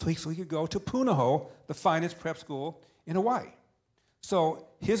so he could go to Punahou, the finest prep school in Hawaii. So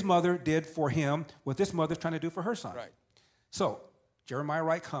his mother did for him what this mother's trying to do for her son. Right. So Jeremiah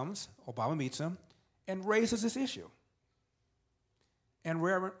Wright comes, Obama meets him, and raises this issue. And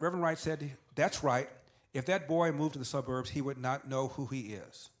Reverend Wright said, that's right, if that boy moved to the suburbs, he would not know who he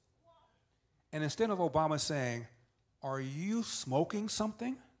is. And instead of Obama saying, are you smoking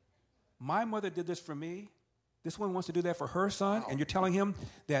something? My mother did this for me. This one wants to do that for her son, and you're telling him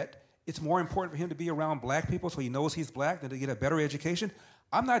that it's more important for him to be around black people so he knows he's black than to get a better education?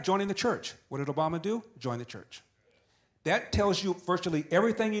 I'm not joining the church. What did Obama do? Join the church. That tells you virtually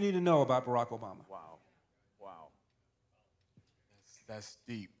everything you need to know about Barack Obama. Wow. Wow. That's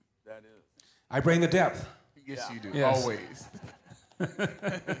deep. That is. I bring the depth. Yes, you do. Yes. Always.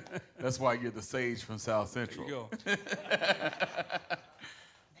 That's why you're the sage from South Central. There you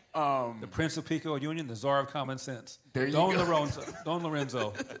go. The Prince of Pico Union, the czar of common sense. There you Don go. Don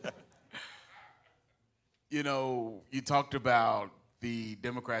Lorenzo. You know, you talked about the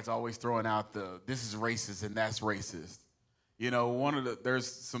Democrats always throwing out this is racist and that's racist. You know, there's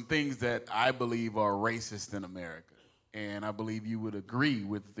some things that I believe are racist in America. And I believe you would agree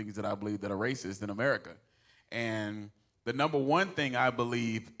with the things that I believe that are racist in America. And the number one thing I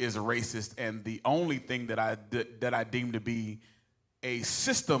believe is racist, and the only thing that I deem to be a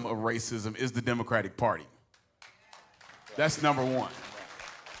system of racism, is the Democratic Party. That's number one.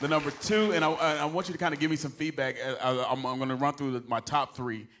 The number two, and I want you to kind of give me some feedback. I'm going to run through my top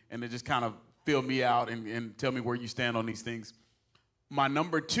three, and then just kind of fill me out and tell me where you stand on these things. My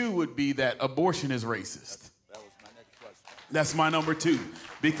number two would be that abortion is racist. That's my number two,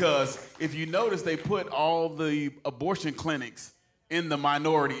 because if you notice, they put all the abortion clinics in the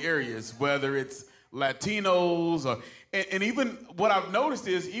minority areas, whether it's Latinos and even what I've noticed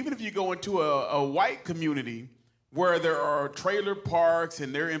is even if you go into a white community where there are trailer parks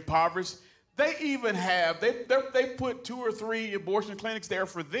and they're impoverished, they even have, they put 2 or 3 abortion clinics there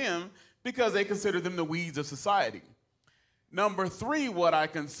for them because they consider them the weeds of society. Number 3, what I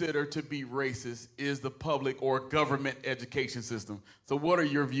consider to be racist is the public or government education system. So what are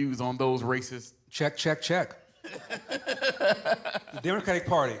your views on those racists? Check, check, check. The Democratic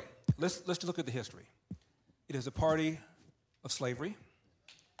Party, let's just look at the history. It is a party of slavery,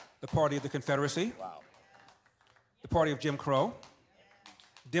 the party of the Confederacy, the party of Jim Crow.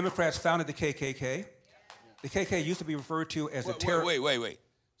 Democrats founded the KKK. The KKK used to be referred to as the terror. Wait.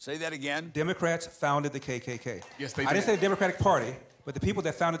 Say that again. Democrats founded the KKK. Yes, they did. I didn't say the Democratic Party, but the people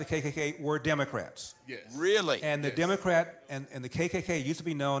that founded the KKK were Democrats. Yes. Really? And the Democrat and the KKK used to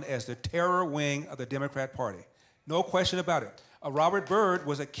be known as the terror wing of the Democrat Party. No question about it. Robert Byrd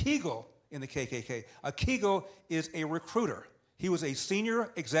was a Kegel in the KKK. A Kegel is a recruiter. He was a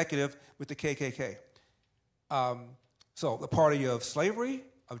senior executive with the KKK. So the party of slavery,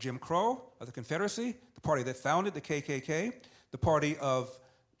 of Jim Crow, of the Confederacy, the party that founded the KKK, the party of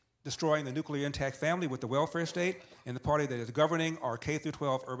destroying the nuclear intact family with the welfare state, and the party that is governing our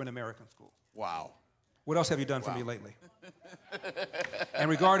K-12 urban American school. Wow. What else have you done for me lately? And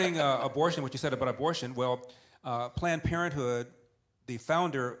regarding abortion, what you said about abortion, well, Planned Parenthood, the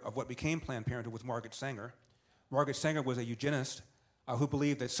founder of what became Planned Parenthood was Margaret Sanger. Margaret Sanger was a eugenist who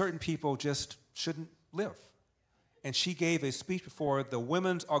believed that certain people just shouldn't live. And she gave a speech before the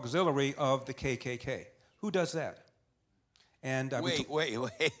Women's Auxiliary of the KKK. Who does that? And wait.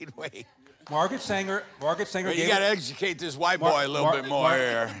 Margaret Sanger gave. You got to educate this white boy a little bit more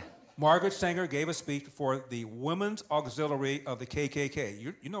here. Margaret Sanger gave a speech before the Women's Auxiliary of the KKK.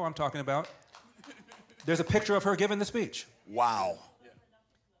 You know what I'm talking about. There's a picture of her giving the speech. Wow.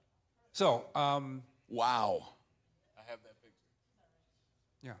 So. Wow. I have that picture.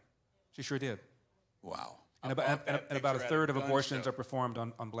 Yeah, she sure did. Wow. And about a third of abortions are performed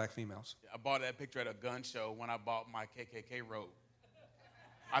on black females. I bought that picture at a gun show when I bought my KKK robe.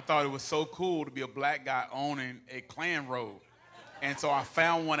 I thought it was so cool to be a black guy owning a Klan robe. And so I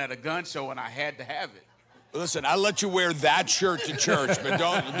found one at a gun show and I had to have it. Listen, I'll let you wear that shirt to church, but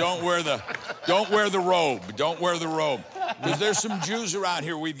don't wear the robe. Don't wear the robe. Because there's some Jews around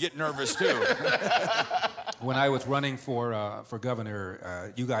here, we'd get nervous too. When I was running for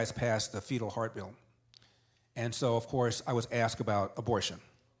governor, you guys passed the fetal heart bill. And so, of course, I was asked about abortion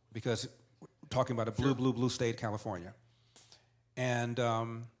because we're talking about a blue state, California. And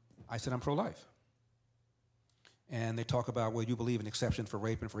I said, I'm pro-life. And they talk about, well, you believe in exception for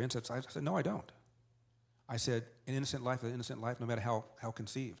rape and for incest. I said, no, I don't. I said, an innocent life is an innocent life, no matter how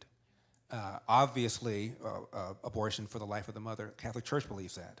conceived. Obviously, abortion for the life of the mother, Catholic Church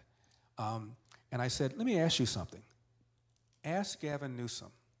believes that. And I said, let me ask you something. Ask Gavin Newsom.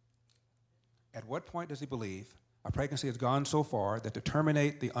 At what point does he believe a pregnancy has gone so far that to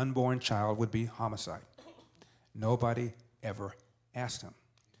terminate the unborn child would be homicide? Nobody ever asked him.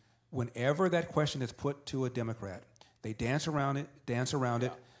 Whenever that question is put to a Democrat, they dance around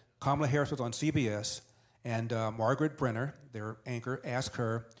it. Kamala Harris was on CBS, and Margaret Brenner, their anchor, asked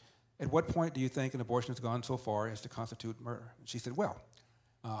her, at what point do you think an abortion has gone so far as to constitute murder? And she said, well,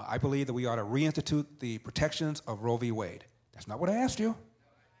 I believe that we ought to reinstitute the protections of Roe v. Wade. That's not what I asked you.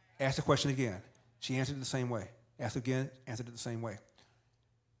 Asked the question again. She answered it the same way. Asked again, answered it the same way.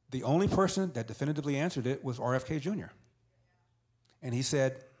 The only person that definitively answered it was RFK Jr. And he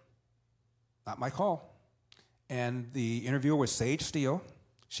said, not my call. And the interviewer was Sage Steele.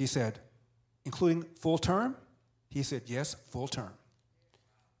 She said, including full term? He said, yes, full term.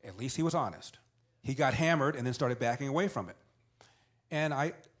 At least he was honest. He got hammered and then started backing away from it. And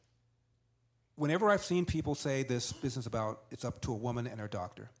whenever I've seen people say this business about it's up to a woman and her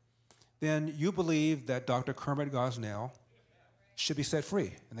doctor, then you believe that Dr. Kermit Gosnell should be set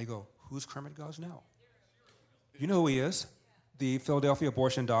free. And they go, who's Kermit Gosnell? You know who he is, the Philadelphia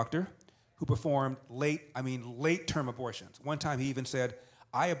abortion doctor who performed late-term abortions. One time he even said,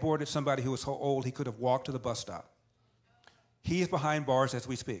 I aborted somebody who was so old he could have walked to the bus stop. He is behind bars as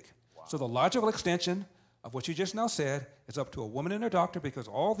we speak. Wow. So the logical extension of what you just now said is up to a woman and her doctor, because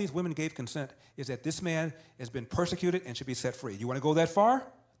all these women gave consent, is that this man has been persecuted and should be set free. You want to go that far?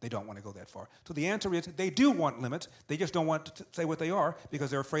 They don't want to go that far. So the answer is they do want limits. They just don't want to say what they are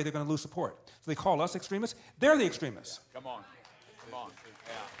because they're afraid they're going to lose support. So they call us extremists. They're the extremists. Yeah. Come on. Come on.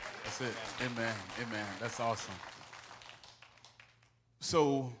 Yeah. That's it. Amen. Amen. That's awesome.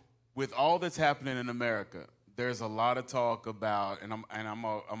 So with all that's happening in America, there's a lot of talk about, and I'm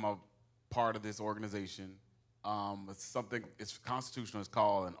a part of this organization. It's constitutional. It's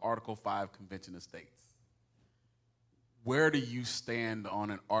called an Article 5 Convention of States. Where do you stand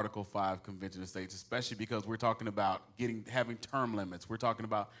on an Article 5 Convention of States, especially because we're talking about having term limits. We're talking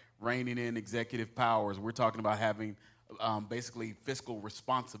about reining in executive powers. We're talking about having basically fiscal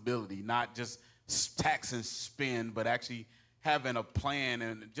responsibility, not just tax and spend, but actually having a plan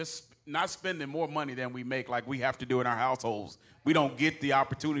and just not spending more money than we make like we have to do in our households. We don't get the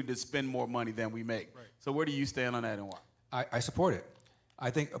opportunity to spend more money than we make. Right. So where do you stand on that and why? I support it.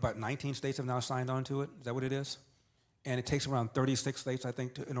 I think about 19 states have now signed on to it. Is that what it is? And it takes around 36 states, I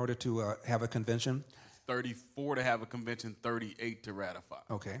think, in order to have a convention. 34 to have a convention, 38 to ratify.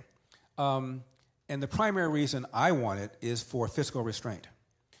 Okay. And the primary reason I want it is for fiscal restraint.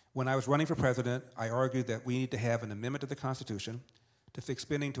 When I was running for president, I argued that we need to have an amendment to the Constitution to fix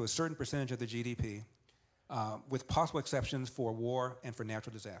spending to a certain percentage of the GDP, with possible exceptions for war and for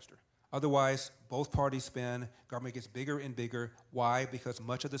natural disaster. Otherwise, both parties spend, government gets bigger and bigger. Why? Because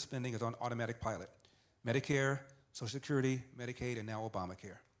much of the spending is on automatic pilot. Medicare, Social Security, Medicaid, and now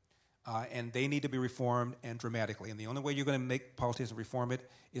Obamacare. And they need to be reformed, and dramatically. And the only way you're going to make politicians reform it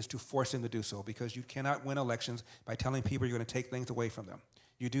is to force them to do so, because you cannot win elections by telling people you're going to take things away from them.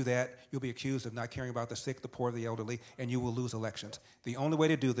 You do that, you'll be accused of not caring about the sick, the poor, the elderly, and you will lose elections. The only way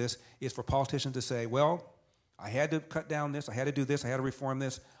to do this is for politicians to say, well, I had to cut down this, I had to do this, I had to reform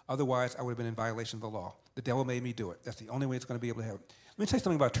this, otherwise I would have been in violation of the law. The devil made me do it. That's the only way it's going to be able to happen. Let me tell you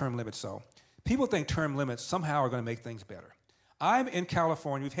something about term limits, though. People think term limits somehow are going to make things better. I'm in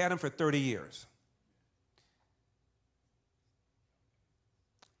California. We've had them for 30 years.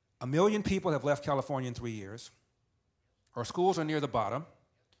 1 million people have left California in 3 years. Our schools are near the bottom.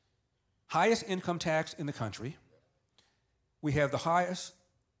 Highest income tax in the country. We have the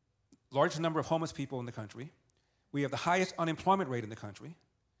largest number of homeless people in the country. We have the highest unemployment rate in the country.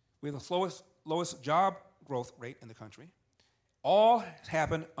 We have the lowest job growth rate in the country. All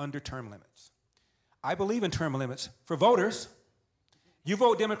happen under term limits. I believe in term limits for voters. You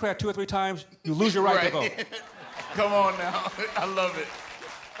vote Democrat 2 or 3 times, you lose your right to vote. Come on now. I love it.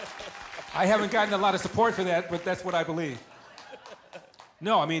 I haven't gotten a lot of support for that, but that's what I believe.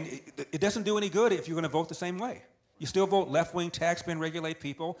 No, I mean, it doesn't do any good if you're going to vote the same way. You still vote left-wing, tax spend, regulate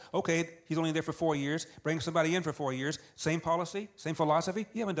people. Okay, he's only there for 4 years. Bring somebody in for 4 years. Same policy, same philosophy.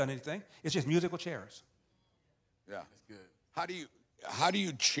 You haven't done anything. It's just musical chairs. Yeah, that's good. How do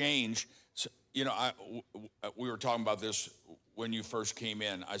you change? So, you know, we were talking about this when you first came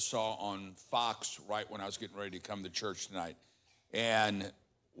in. I saw on Fox right when I was getting ready to come to church tonight, and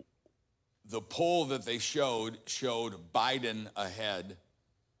the poll that they showed Biden ahead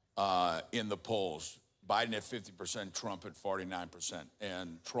in the polls. Biden at 50%, Trump at 49%.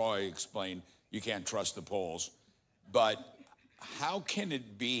 And Troy explained you can't trust the polls. But how can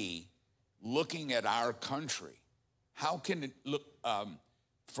it be, looking at our country, how can it look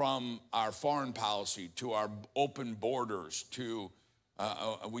from our foreign policy to our open borders to,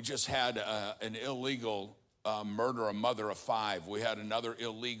 we just had an illegal murder a mother of 5. We had another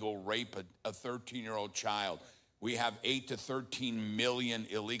illegal rape a 13-year-old child. We have 8 to 13 million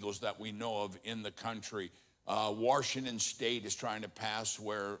illegals that we know of in the country. Washington State is trying to pass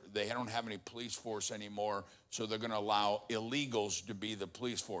where they don't have any police force anymore, so they're going to allow illegals to be the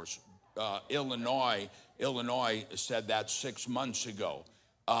police force. Illinois said that 6 months ago.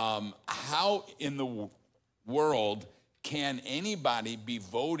 How in the world can anybody be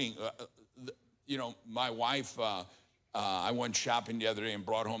voting? You know, my wife, I went shopping the other day and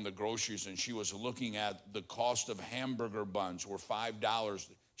brought home the groceries, and she was looking at the cost of hamburger buns were $5.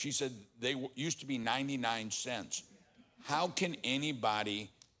 She said they used to be 99 cents. How can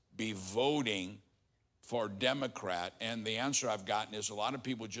anybody be voting for Democrat? And the answer I've gotten is a lot of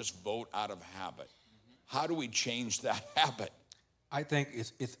people just vote out of habit. How do we change that habit? I think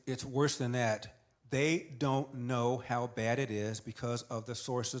it's worse than that. They don't know how bad it is because of the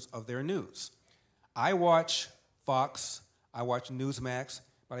sources of their news. I watch Fox, I watch Newsmax,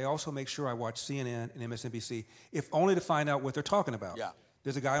 but I also make sure I watch CNN and MSNBC, if only to find out what they're talking about. Yeah.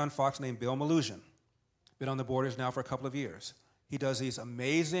 There's a guy on Fox named Bill Maloogian. Been on the borders now for a couple of years. He does these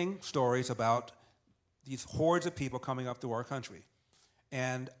amazing stories about these hordes of people coming up through our country.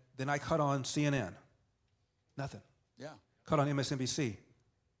 And then I cut on CNN. Nothing. Yeah. Cut on MSNBC.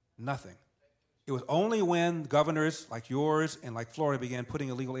 Nothing. It was only when governors like yours and like Florida began putting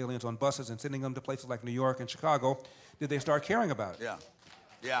illegal aliens on buses and sending them to places like New York and Chicago did they start caring about it. Yeah.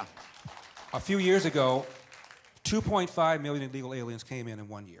 Yeah. A few years ago, 2.5 million illegal aliens came in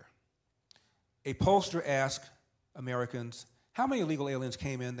 1 year. A pollster asked Americans, how many illegal aliens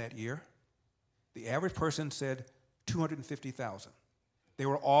came in that year? The average person said 250,000. They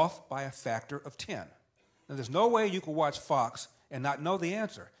were off by a factor of 10. Now, there's no way you could watch Fox and not know the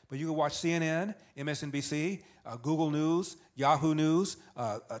answer, but you could watch CNN, MSNBC, Google News, Yahoo News,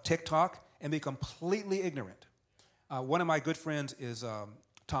 TikTok, and be completely ignorant. One of my good friends is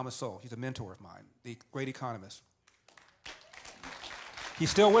Thomas Sowell. He's a mentor of mine, the great economist. He's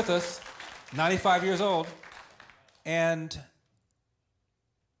still with us, 95 years old, and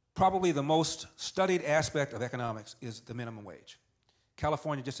probably the most studied aspect of economics is the minimum wage.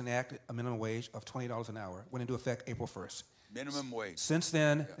 California just enacted a minimum wage of $20 an hour, went into effect April 1st. Minimum wage. Since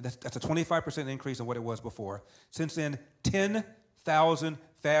then, that's a 25% increase on what it was before. Since then, 10,000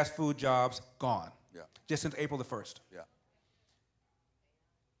 fast food jobs gone. Yeah. Just since April the 1st. Yeah.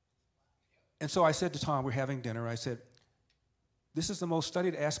 And so I said to Tom, we're having dinner, I said, this is the most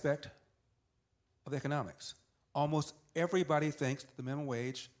studied aspect of economics. Almost everybody thinks the minimum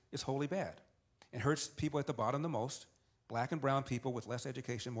wage is wholly bad. It hurts people at the bottom the most, black and brown people with less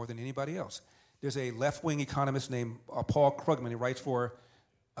education more than anybody else. There's a left-wing economist named Paul Krugman. He writes for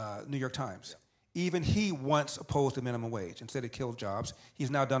New York Times. Yeah. Even he once opposed the minimum wage and said it killed jobs. He's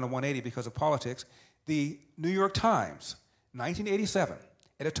now done a 180 because of politics. The New York Times, 1987,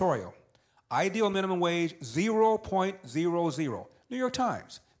 editorial, ideal minimum wage, 0.00. New York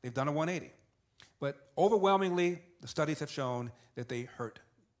Times, they've done a 180. But overwhelmingly, the studies have shown that they hurt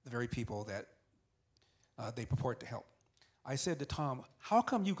the very people that they purport to help. I said to Tom, how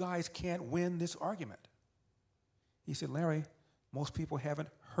come you guys can't win this argument? He said, Larry, most people haven't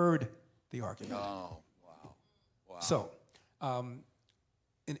heard the argument. Oh, wow. Wow. So,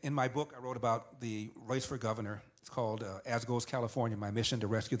 in my book, I wrote about the race for governor. It's called As Goes California, My Mission to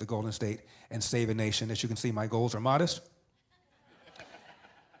Rescue the Golden State and Save a Nation. As you can see, my goals are modest.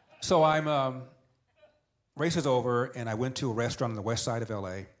 So race is over, and I went to a restaurant on the west side of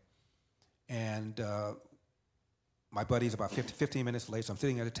LA, and my buddy's about 15 minutes late, so I'm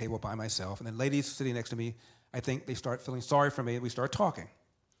sitting at a table by myself, and then ladies sitting next to me, I think they start feeling sorry for me, and we start talking.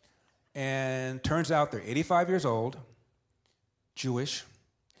 And turns out they're 85 years old, Jewish,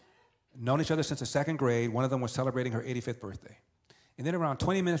 known each other since the second grade. One of them was celebrating her 85th birthday. And then around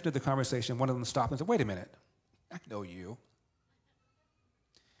 20 minutes into the conversation, one of them stopped and said, wait a minute, I know you.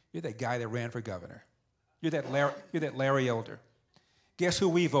 You're that guy that ran for governor. You're that Larry Elder. Guess who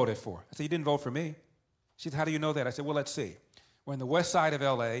we voted for? I said, you didn't vote for me. She said, how do you know that? I said, well, let's see. We're in the west side of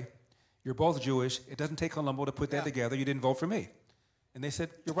LA. You're both Jewish. It doesn't take Colombo to put that together. You didn't vote for me. And they said,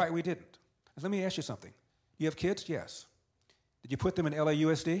 you're right, we didn't. I said, let me ask you something. You have kids? Yes. Did you put them in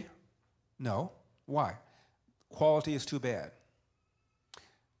LAUSD? No. Why? Quality is too bad.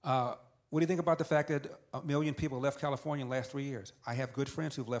 What do you think about the fact that 1 million people left California in the last 3 years? I have good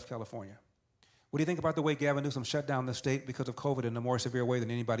friends who've left California. What do you think about the way Gavin Newsom shut down the state because of COVID in a more severe way than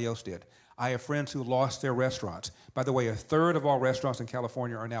anybody else did? I have friends who lost their restaurants. By the way, a third of all restaurants in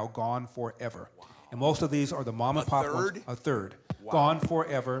California are now gone forever. Wow. And most of these are the mom and pop ones. A third. Wow. Gone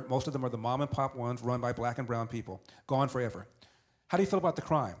forever. Most of them are the mom and pop ones run by black and brown people. Gone forever. How do you feel about the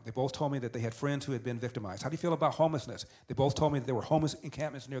crime? They both told me that they had friends who had been victimized. How do you feel about homelessness? They both told me that there were homeless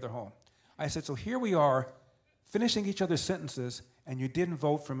encampments near their home. I said, so here we are, finishing each other's sentences, and you didn't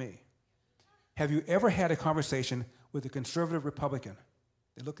vote for me. Have you ever had a conversation with a conservative Republican?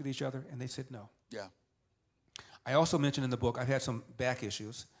 They looked at each other and they said no. Yeah. I also mentioned in the book I've had some back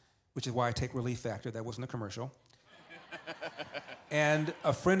issues, which is why I take Relief Factor. That wasn't a commercial. And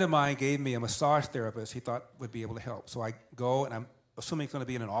a friend of mine gave me a massage therapist he thought would be able to help. So I go, and I'm assuming it's going to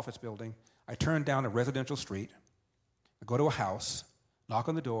be in an office building. I turn down a residential street. I go to a house, knock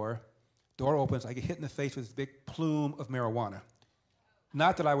on the door opens, I get hit in the face with this big plume of marijuana.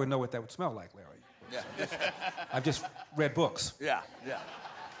 Not that I would know what that would smell like, Larry. Yeah. I've just read books. Yeah.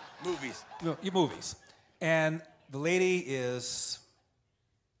 Movies. Movies. And the lady is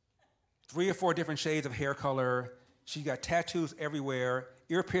 3 or 4 different shades of hair color. She got tattoos everywhere,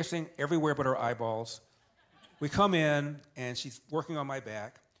 ear piercing everywhere but her eyeballs. We come in, and she's working on my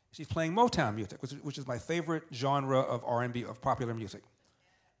back. She's playing Motown music, which is my favorite genre of R&B, of popular music.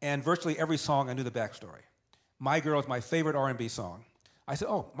 And virtually every song, I knew the backstory. My Girl is my favorite R&B song. I said,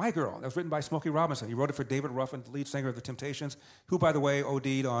 oh, My Girl. That was written by Smokey Robinson. He wrote it for David Ruffin, the lead singer of The Temptations, who, by the way,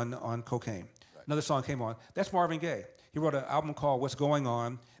 OD'd on cocaine. Right. Another song came on. That's Marvin Gaye. He wrote an album called What's Going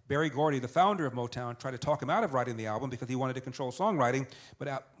On. Barry Gordy, the founder of Motown, tried to talk him out of writing the album because he wanted to control songwriting,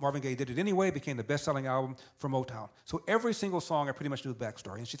 but Marvin Gaye did it anyway, became the best-selling album for Motown. So every single song, I pretty much knew the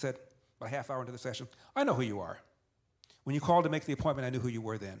backstory. And she said, about a half hour into the session, I know who you are. When you called to make the appointment, I knew who you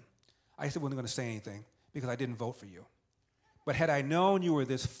were then. I said I wasn't going to say anything because I didn't vote for you. But had I known you were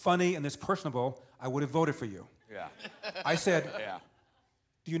this funny and this personable, I would have voted for you. Yeah. I said,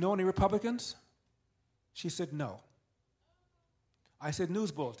 do you know any Republicans? She said, no. I said,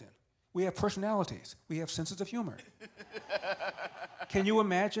 news bulletin. We have personalities. We have senses of humor. Can you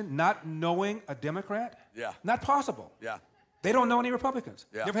imagine not knowing a Democrat? Yeah. Not possible. Yeah. They don't know any Republicans.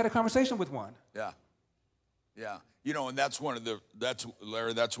 Yeah. You ever had a conversation with one? Yeah. Yeah. You know, and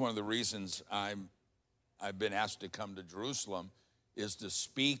Larry, that's one of the reasons I've been asked to come to Jerusalem, is to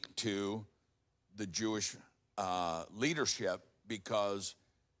speak to the Jewish leadership, because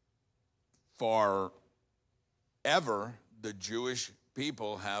forever the Jewish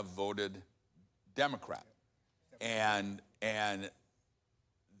people have voted Democrat, and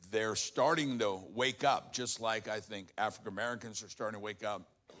they're starting to wake up, just like I think African Americans are starting to wake up,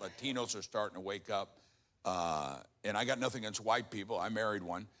 Latinos are starting to wake up, and I got nothing against white people. I married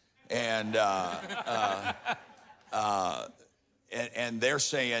one, and they're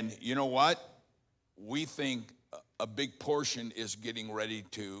saying, you know what? We think a big portion is getting ready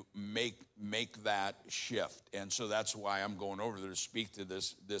to make that shift, and so that's why I'm going over there to speak to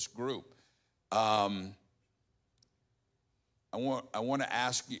this group. I want to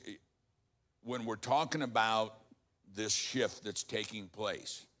ask you, when we're talking about this shift that's taking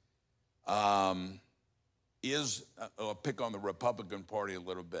place, I'll pick on the Republican Party a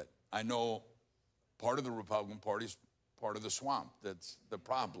little bit. I know part of the Republican Party is part of the swamp. That's the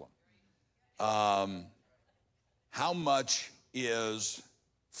problem. How much is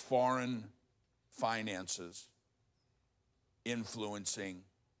foreign finances influencing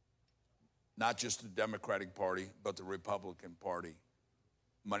not just the Democratic Party, but the Republican Party?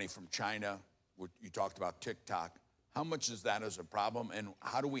 Money from China, you talked about TikTok. How much is that as a problem, and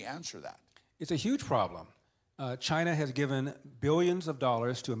how do we answer that? It's a huge problem. China has given billions of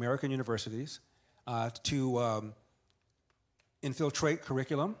dollars to American universities to infiltrate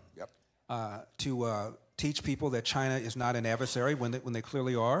curriculum, to teach people that China is not an adversary when they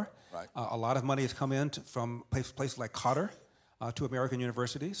clearly are. Right. A lot of money is come in from places like Qatar to American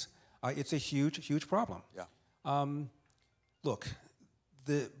universities. It's a huge, huge problem. Yeah. Look,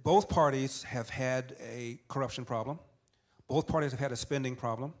 both parties have had a corruption problem. Both parties have had a spending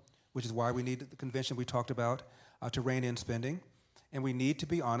problem, which is why we need the convention we talked about to rein in spending. And we need to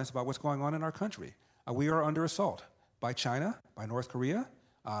be honest about what's going on in our country. We are under assault by China, by North Korea,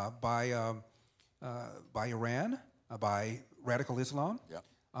 by Iran, by radical Islam,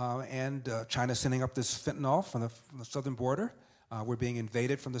 and China sending up this fentanyl from the southern border. We're being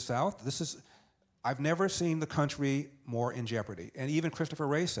invaded from the south. I've never seen the country more in jeopardy. And even Christopher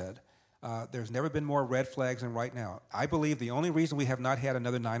Wray said, there's never been more red flags than right now. I believe the only reason we have not had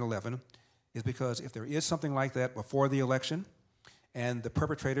another 9/11 is because if there is something like that before the election, and the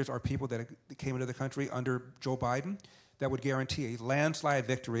perpetrators are people that came into the country under Joe Biden, that would guarantee a landslide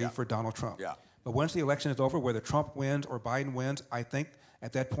victory for Donald Trump. Yeah. But once the election is over, whether Trump wins or Biden wins, I think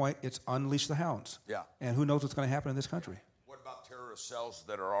at that point it's unleash the hounds. Yeah. And who knows what's going to happen in this country. What about terrorist cells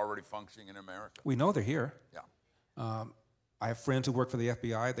that are already functioning in America? We know they're here. Yeah. I have friends who work for the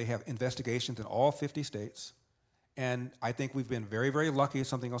FBI. They have investigations in all 50 states. And I think we've been very, very lucky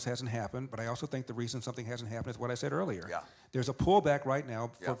something else hasn't happened. But I also think the reason something hasn't happened is what I said earlier. Yeah. There's a pullback right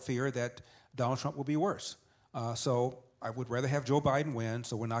now for fear that Donald Trump will be worse. So I would rather have Joe Biden win,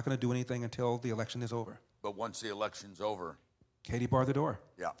 so we're not going to do anything until the election is over. But once the election's over... Katie barred the door.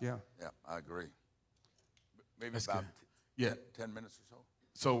 Yeah. Yeah. Yeah, I agree. Maybe That's about good. 10 minutes or so.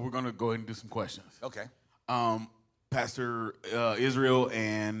 So we're going to go ahead and do some questions. Okay. Pastor Israel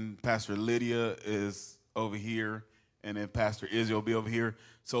and Pastor Lydia is over here, and then Pastor Israel will be over here.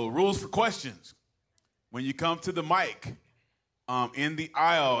 So rules for questions. When you come to the mic in the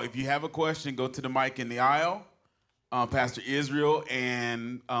aisle, if you have a question, go to the mic in the aisle. Pastor Israel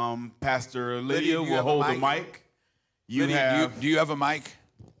and Pastor Lydia will hold the mic. Do you have a mic?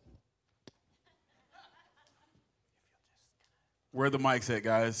 Where are the mics at,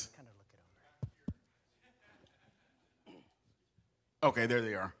 guys? Okay, there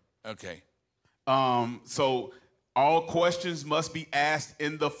they are. Okay. So all questions must be asked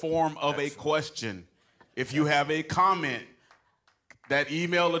in the form of a question. If you have a comment, that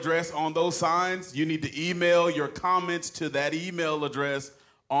email address on those signs, you need to email your comments to that email address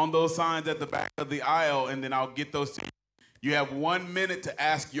on those signs at the back of the aisle, and then I'll get those to you. You have 1 minute to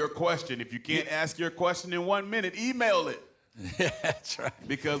ask your question. If you can't ask your question in 1 minute, email it. Yeah, that's right.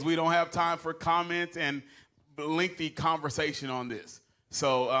 Because we don't have time for comments and lengthy conversation on this.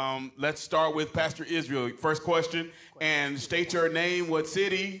 So let's start with Pastor Israel. First question, and state your name, what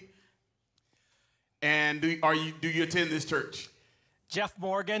city, and do you attend this church? Jeff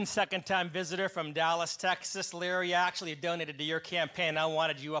Morgan, second-time visitor from Dallas, Texas. Larry actually donated to your campaign. I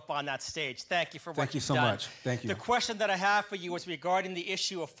wanted you up on that stage. Thank you for what you've done. Thank you so much. Thank you. The question that I have for you is regarding the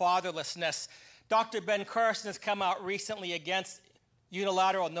issue of fatherlessness. Dr. Ben Carson has come out recently against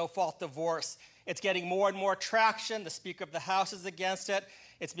unilateral no-fault divorce. It's getting more and more traction. The Speaker of the House is against it.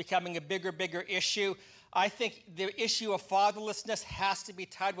 It's becoming a bigger issue. I think the issue of fatherlessness has to be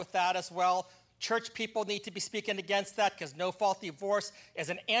tied with that as well. Church people need to be speaking against that because no-fault divorce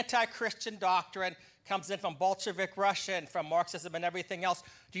is an anti-Christian doctrine, comes in from Bolshevik Russia and from Marxism and everything else.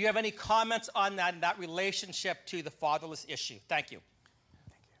 Do you have any comments on that and that relationship to the fatherless issue? Thank you.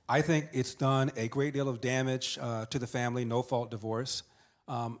 I think it's done a great deal of damage to the family, no-fault divorce.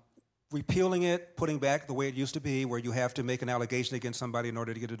 Repealing it, putting back the way it used to be, where you have to make an allegation against somebody in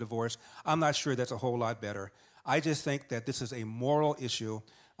order to get a divorce, I'm not sure that's a whole lot better. I just think that this is a moral issue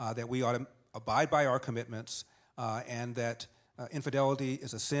that we ought to abide by our commitments, and that infidelity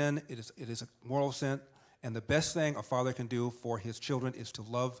is a sin, it is a moral sin, and the best thing a father can do for his children is to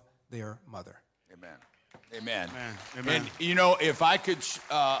love their mother. Amen. Amen. Amen. Amen. And you know, if I could,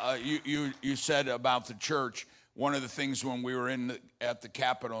 you said about the church, one of the things when we were at the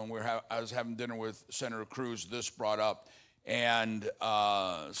Capitol and I was having dinner with Senator Cruz, this brought up, and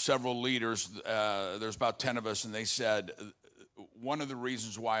several leaders, there's about 10 of us, and they said, one of the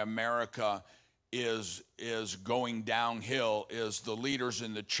reasons why America is going downhill is the leaders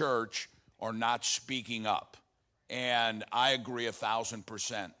in the church are not speaking up. And I agree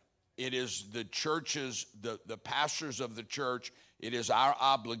 1,000%. It is the churches, the pastors of the church, it is our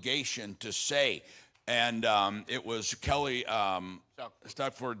obligation to say, and it was Kelly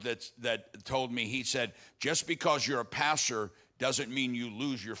Stuckford that told me, he said, just because you're a pastor doesn't mean you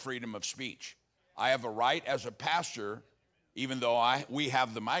lose your freedom of speech. I have a right as a pastor, even though we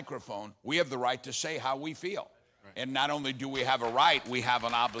have the microphone, we have the right to say how we feel. Right. And not only do we have a right, we have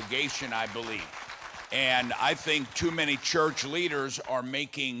an obligation, I believe. And I think too many church leaders are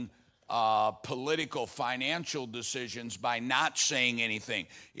making political, financial decisions by not saying anything.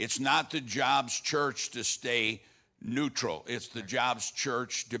 It's not the job's church to stay neutral. It's the job's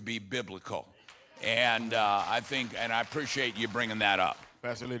church to be biblical. And I think, and I appreciate you bringing that up.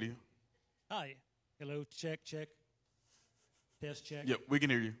 Pastor Lydia. Hi. Hello. Check. Test check. Yep, we can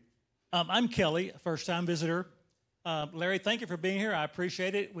hear you. I'm Kelly, first-time visitor. Larry, thank you for being here. I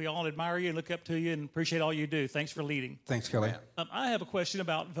appreciate it. We all admire you and look up to you and appreciate all you do. Thanks for leading. Thanks, Kelly. I have a question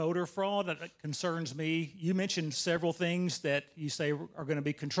about voter fraud that concerns me. You mentioned several things that you say are going to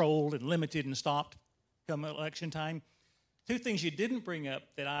be controlled and limited and stopped come election time. Two things you didn't bring up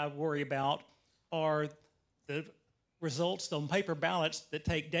that I worry about are the results on paper ballots that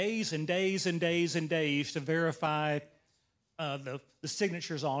take days and days and days and days to verify the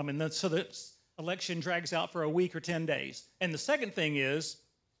signatures on them, and so the election drags out for a week or 10 days. And the second thing is,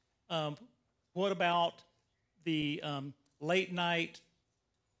 what about the late night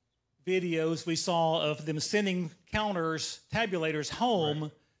videos we saw of them sending tabulators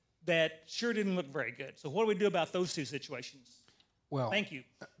home that sure didn't look very good? So what do we do about those two situations? Well, thank you.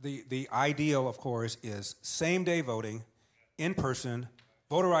 The ideal, of course, is same-day voting, in person,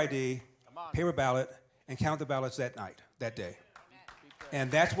 voter ID, paper ballot, and count the ballots that day. And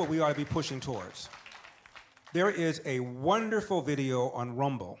that's what we ought to be pushing towards. There is a wonderful video on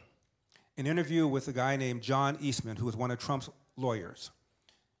Rumble, an interview with a guy named John Eastman, who is one of Trump's lawyers.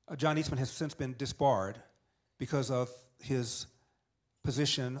 John Eastman has since been disbarred because of his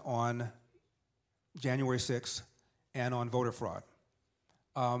position on January 6th and on voter fraud.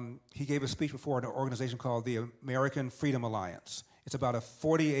 He gave a speech before an organization called the American Freedom Alliance. It's about a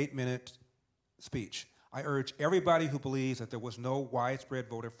 48-minute speech. I urge everybody who believes that there was no widespread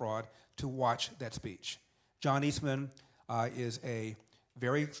voter fraud to watch that speech. John Eastman is a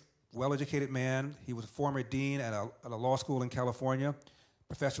very well-educated man. He was a former dean at a law school in California,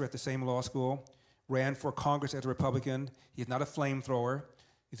 professor at the same law school, ran for Congress as a Republican. He's not a flamethrower.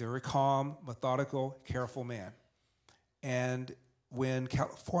 He's a very calm, methodical, careful man. And when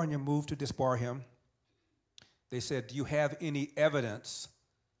California moved to disbar him, they said, do you have any evidence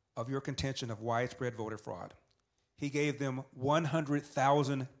of your contention of widespread voter fraud? He gave them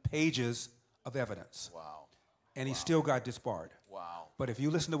 100,000 pages of evidence. Wow. And he still got disbarred. Wow. But if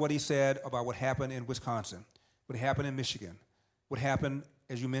you listen to what he said about what happened in Wisconsin, what happened in Michigan, what happened,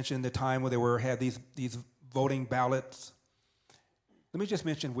 as you mentioned, the time where they had these voting ballots. Let me just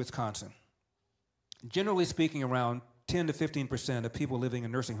mention Wisconsin. Generally speaking, around 10 to 15% of people living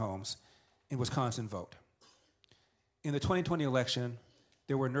in nursing homes in Wisconsin vote. In the 2020 election,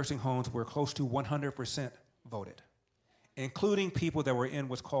 there were nursing homes where close to 100% voted, including people that were in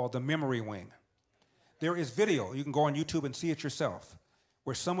what's called the memory wing. There is video, you can go on YouTube and see it yourself,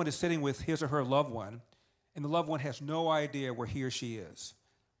 where someone is sitting with his or her loved one, and the loved one has no idea where he or she is.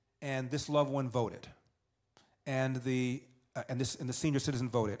 And this loved one voted. And the senior citizen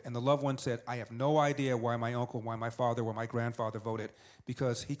voted. And the loved one said, I have no idea why my uncle, why my father, or my grandfather voted,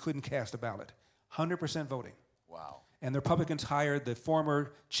 because he couldn't cast a ballot. 100% voting. Wow. And the Republicans hired the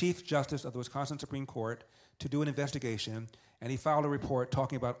former Chief Justice of the Wisconsin Supreme Court to do an investigation, and he filed a report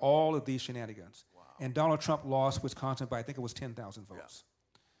talking about all of these shenanigans. Wow. And Donald Trump lost Wisconsin by, I think it was 10,000 votes.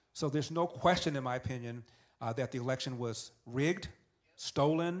 Yeah. So there's no question, in my opinion, that the election was rigged,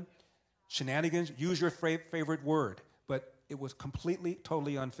 stolen, shenanigans, use your favorite word, but it was completely,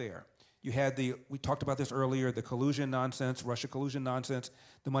 totally unfair. You had we talked about this earlier, the collusion nonsense, Russia collusion nonsense,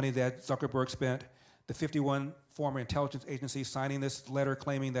 the money that Zuckerberg spent, the 51 former intelligence agencies signing this letter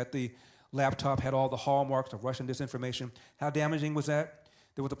claiming that the laptop had all the hallmarks of Russian disinformation. How damaging was that?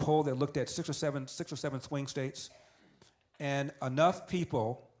 There was a poll that looked at six or seven swing states, and enough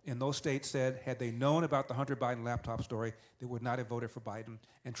people in those states said, had they known about the Hunter Biden laptop story, they would not have voted for Biden,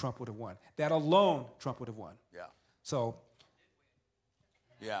 and Trump would have won. That alone, Trump would have won. Yeah. So.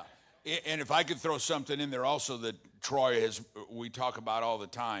 Yeah. And if I could throw something in there also that Troy we talk about all the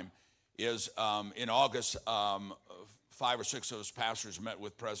time, is in August, 5 or 6 of his pastors met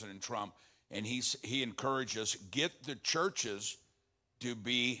with President Trump, and he encouraged us, get the churches to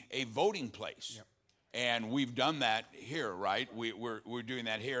be a voting place. Yep. And we've done that here, right? We're doing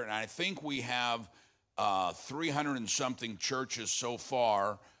that here, and I think we have 300 and something churches so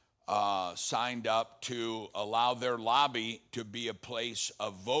far signed up to allow their lobby to be a place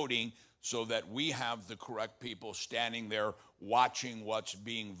of voting, so that we have the correct people standing there watching what's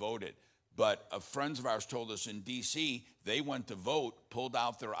being voted. But friends of ours told us in D.C., they went to vote, pulled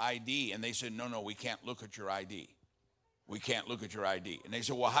out their ID, and they said, no, we can't look at your ID. We can't look at your ID. And they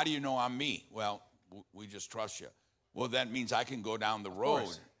said, well, how do you know I'm me? Well, we just trust you. Well, that means I can go down the road.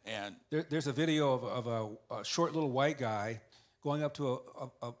 And there's a video of a short little white guy going up to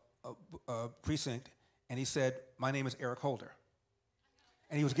a precinct, and he said, my name is Eric Holder.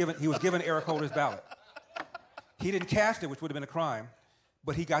 And he was given Eric Holder's ballot. He didn't cast it, which would have been a crime,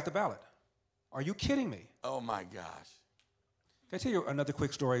 but he got the ballot. Are you kidding me? Oh, my gosh. Can I tell you another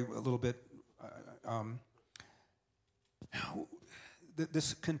quick story a little bit?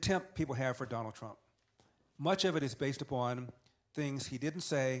 This contempt people have for Donald Trump, much of it is based upon things he didn't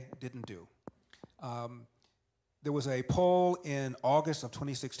say, didn't do. There was a poll in August of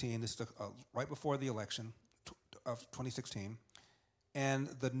 2016, this is right before the election of 2016, and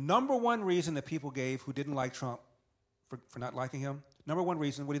the number one reason that people gave who didn't like Trump for not liking him, number one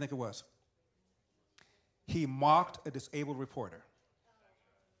reason, what do you think it was? He mocked a disabled reporter.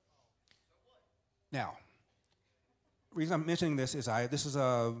 Now, the reason I'm mentioning this is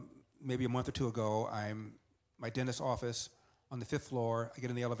maybe a month or two ago, I'm my dentist's office on the 5th floor. I get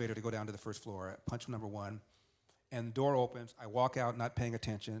in the elevator to go down to the 1st floor, punch number 1, and the door opens. I walk out not paying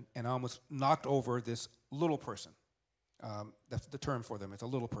attention, and I almost knocked over this little person. That's the term for them. It's a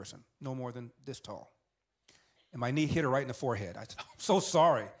little person, no more than this tall. And my knee hit her right in the forehead. I said, I'm so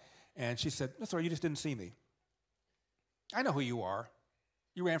sorry. And she said, no, sorry, you just didn't see me. I know who you are.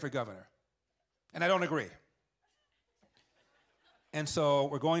 You ran for governor. And I don't agree. And so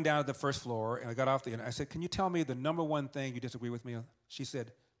we're going down to the 1st floor, and I got off and I said, can you tell me the number one thing you disagree with me on? She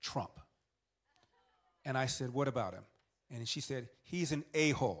said, Trump. And I said, what about him? And she said, he's an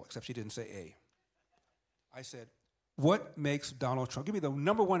a-hole, except she didn't say A. I said, what makes Donald Trump, give me the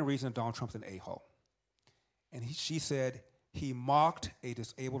number one reason Donald Trump's an a-hole. And she said, he mocked a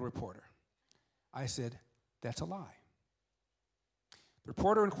disabled reporter. I said, that's a lie. The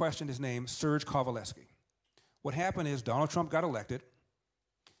reporter in question is named Serge Kovaleski. What happened is Donald Trump got elected,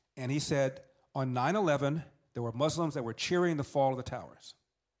 and he said on 9/11, there were Muslims that were cheering the fall of the towers.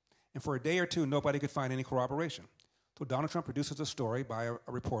 And for a day or two, nobody could find any corroboration. So Donald Trump produces a story by a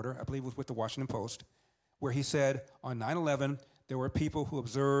reporter, I believe it was with the Washington Post, where he said on 9/11, there were people who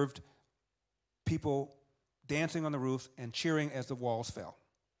observed people dancing on the roofs and cheering as the walls fell.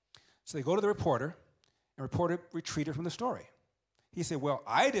 So they go to the reporter, and the reporter retreated from the story. He said, well,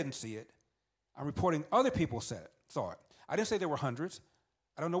 I didn't see it. I'm reporting other people saw it. I didn't say there were hundreds.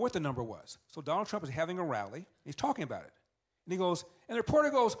 I don't know what the number was. So Donald Trump is having a rally. He's talking about it. And he goes, and the reporter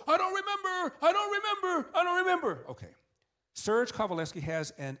goes, I don't remember, I don't remember, I don't remember. Okay. Serge Kovaleski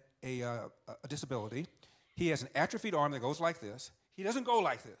has a disability. He has an atrophied arm that goes like this. He doesn't go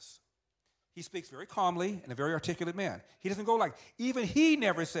like this. He speaks very calmly and a very articulate man. He doesn't go like, even he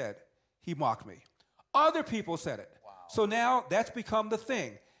never said he mocked me. Other people said it. Wow. So now that's become the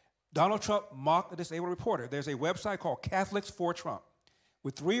thing. Donald Trump mocked a disabled reporter. There's a website called Catholics for Trump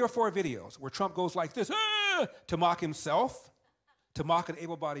with 3 or 4 videos where Trump goes like this, to mock himself, to mock an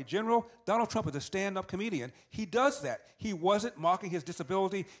able-bodied general. Donald Trump is a stand-up comedian. He does that. He wasn't mocking his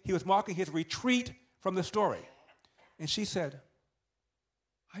disability. He was mocking his retreat from the story. And she said,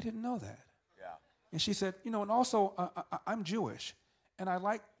 I didn't know that. Yeah. And she said, you know, and also I'm Jewish, and I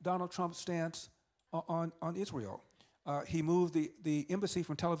like Donald Trump's stance on Israel. He moved the embassy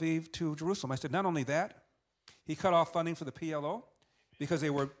from Tel Aviv to Jerusalem. I said, not only that, he cut off funding for the PLO because they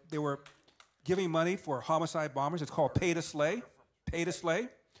were giving money for homicide bombers. It's called pay to slay. Pay to slay.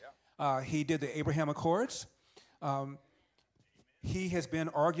 Yeah. He did the Abraham Accords. He has been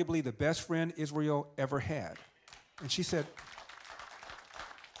arguably the best friend Israel ever had. And she said,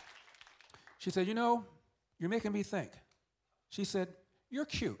 you know, you're making me think. She said, you're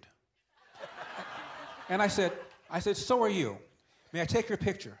cute. And I said, so are you. May I take your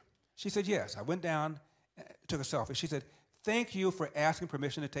picture? She said, yes. I went down, took a selfie. She said, thank you for asking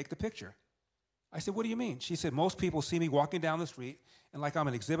permission to take the picture. I said, what do you mean? She said, most people see me walking down the street and like I'm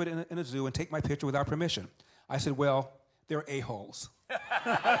an exhibit in a zoo and take my picture without permission. I said, well, they're a-holes. Oh,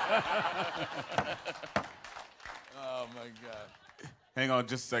 my God. Hang on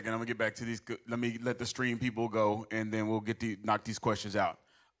just a second. I'm going to get back to these. Let me let the stream people go, and then we'll knock these questions out.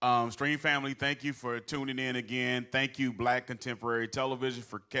 Stream family, thank you for tuning in again. Thank you, Black Contemporary Television,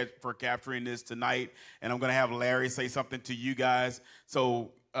 for capturing this tonight. And I'm going to have Larry say something to you guys.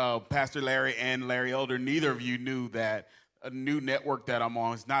 So Pastor Larry and Larry Elder, neither of you knew that a new network that I'm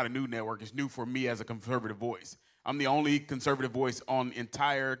on is not a new network. It's new for me as a conservative voice. I'm the only conservative voice on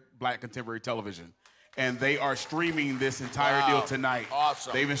entire Black Contemporary Television. And they are streaming this entire deal tonight.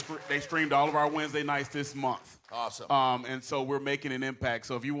 Awesome. They streamed all of our Wednesday nights this month. Awesome. And so we're making an impact.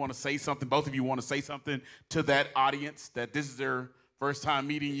 So if you want to say something, both of you want to say something to that audience, that this is their first time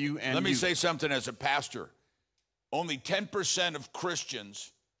meeting you. And let me say something as a pastor. Only 10% of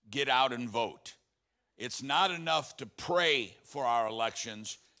Christians get out and vote. It's not enough to pray for our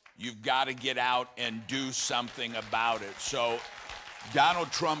elections. You've got to get out and do something about it. So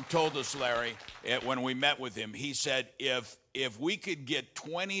Donald Trump told us, Larry, when we met with him, he said, if we could get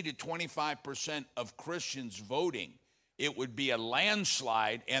 20 to 25% of Christians voting, it would be a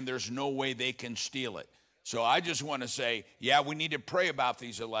landslide, and there's no way they can steal it. So I just want to say, yeah, we need to pray about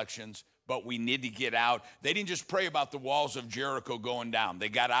these elections, but we need to get out. They didn't just pray about the walls of Jericho going down. They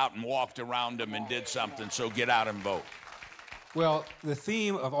got out and walked around them and did something, so get out and vote. Well, the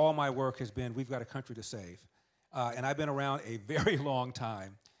theme of all my work has been, we've got a country to save. And I've been around a very long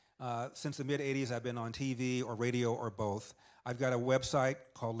time. Since the mid-'80s, I've been on TV or radio or both. I've got a website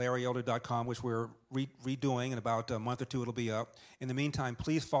called LarryElder.com, which we're redoing. In about a month or two, it'll be up. In the meantime,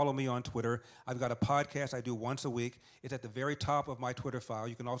 please follow me on Twitter. I've got a podcast I do once a week. It's at the very top of my Twitter file.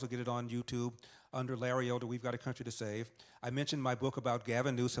 You can also get it on YouTube under Larry Elder, We've Got a Country to Save. I mentioned my book about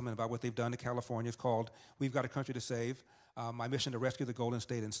Gavin Newsom and about what they've done to California. It's called We've Got a Country to Save, my mission to rescue the Golden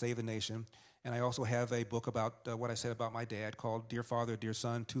State and save the nation. And I also have a book about what I said about my dad called Dear Father, Dear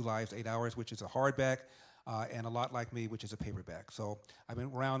Son, 2 Lives, 8 Hours, which is a hardback, and A Lot Like Me, which is a paperback. So I've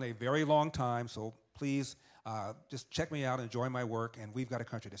been around a very long time, so please just check me out, enjoy my work, and we've got a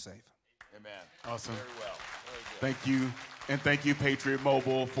country to save. Amen. Awesome. Very well. Very good. Thank you. And thank you, Patriot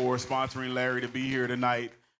Mobile, for sponsoring Larry to be here tonight.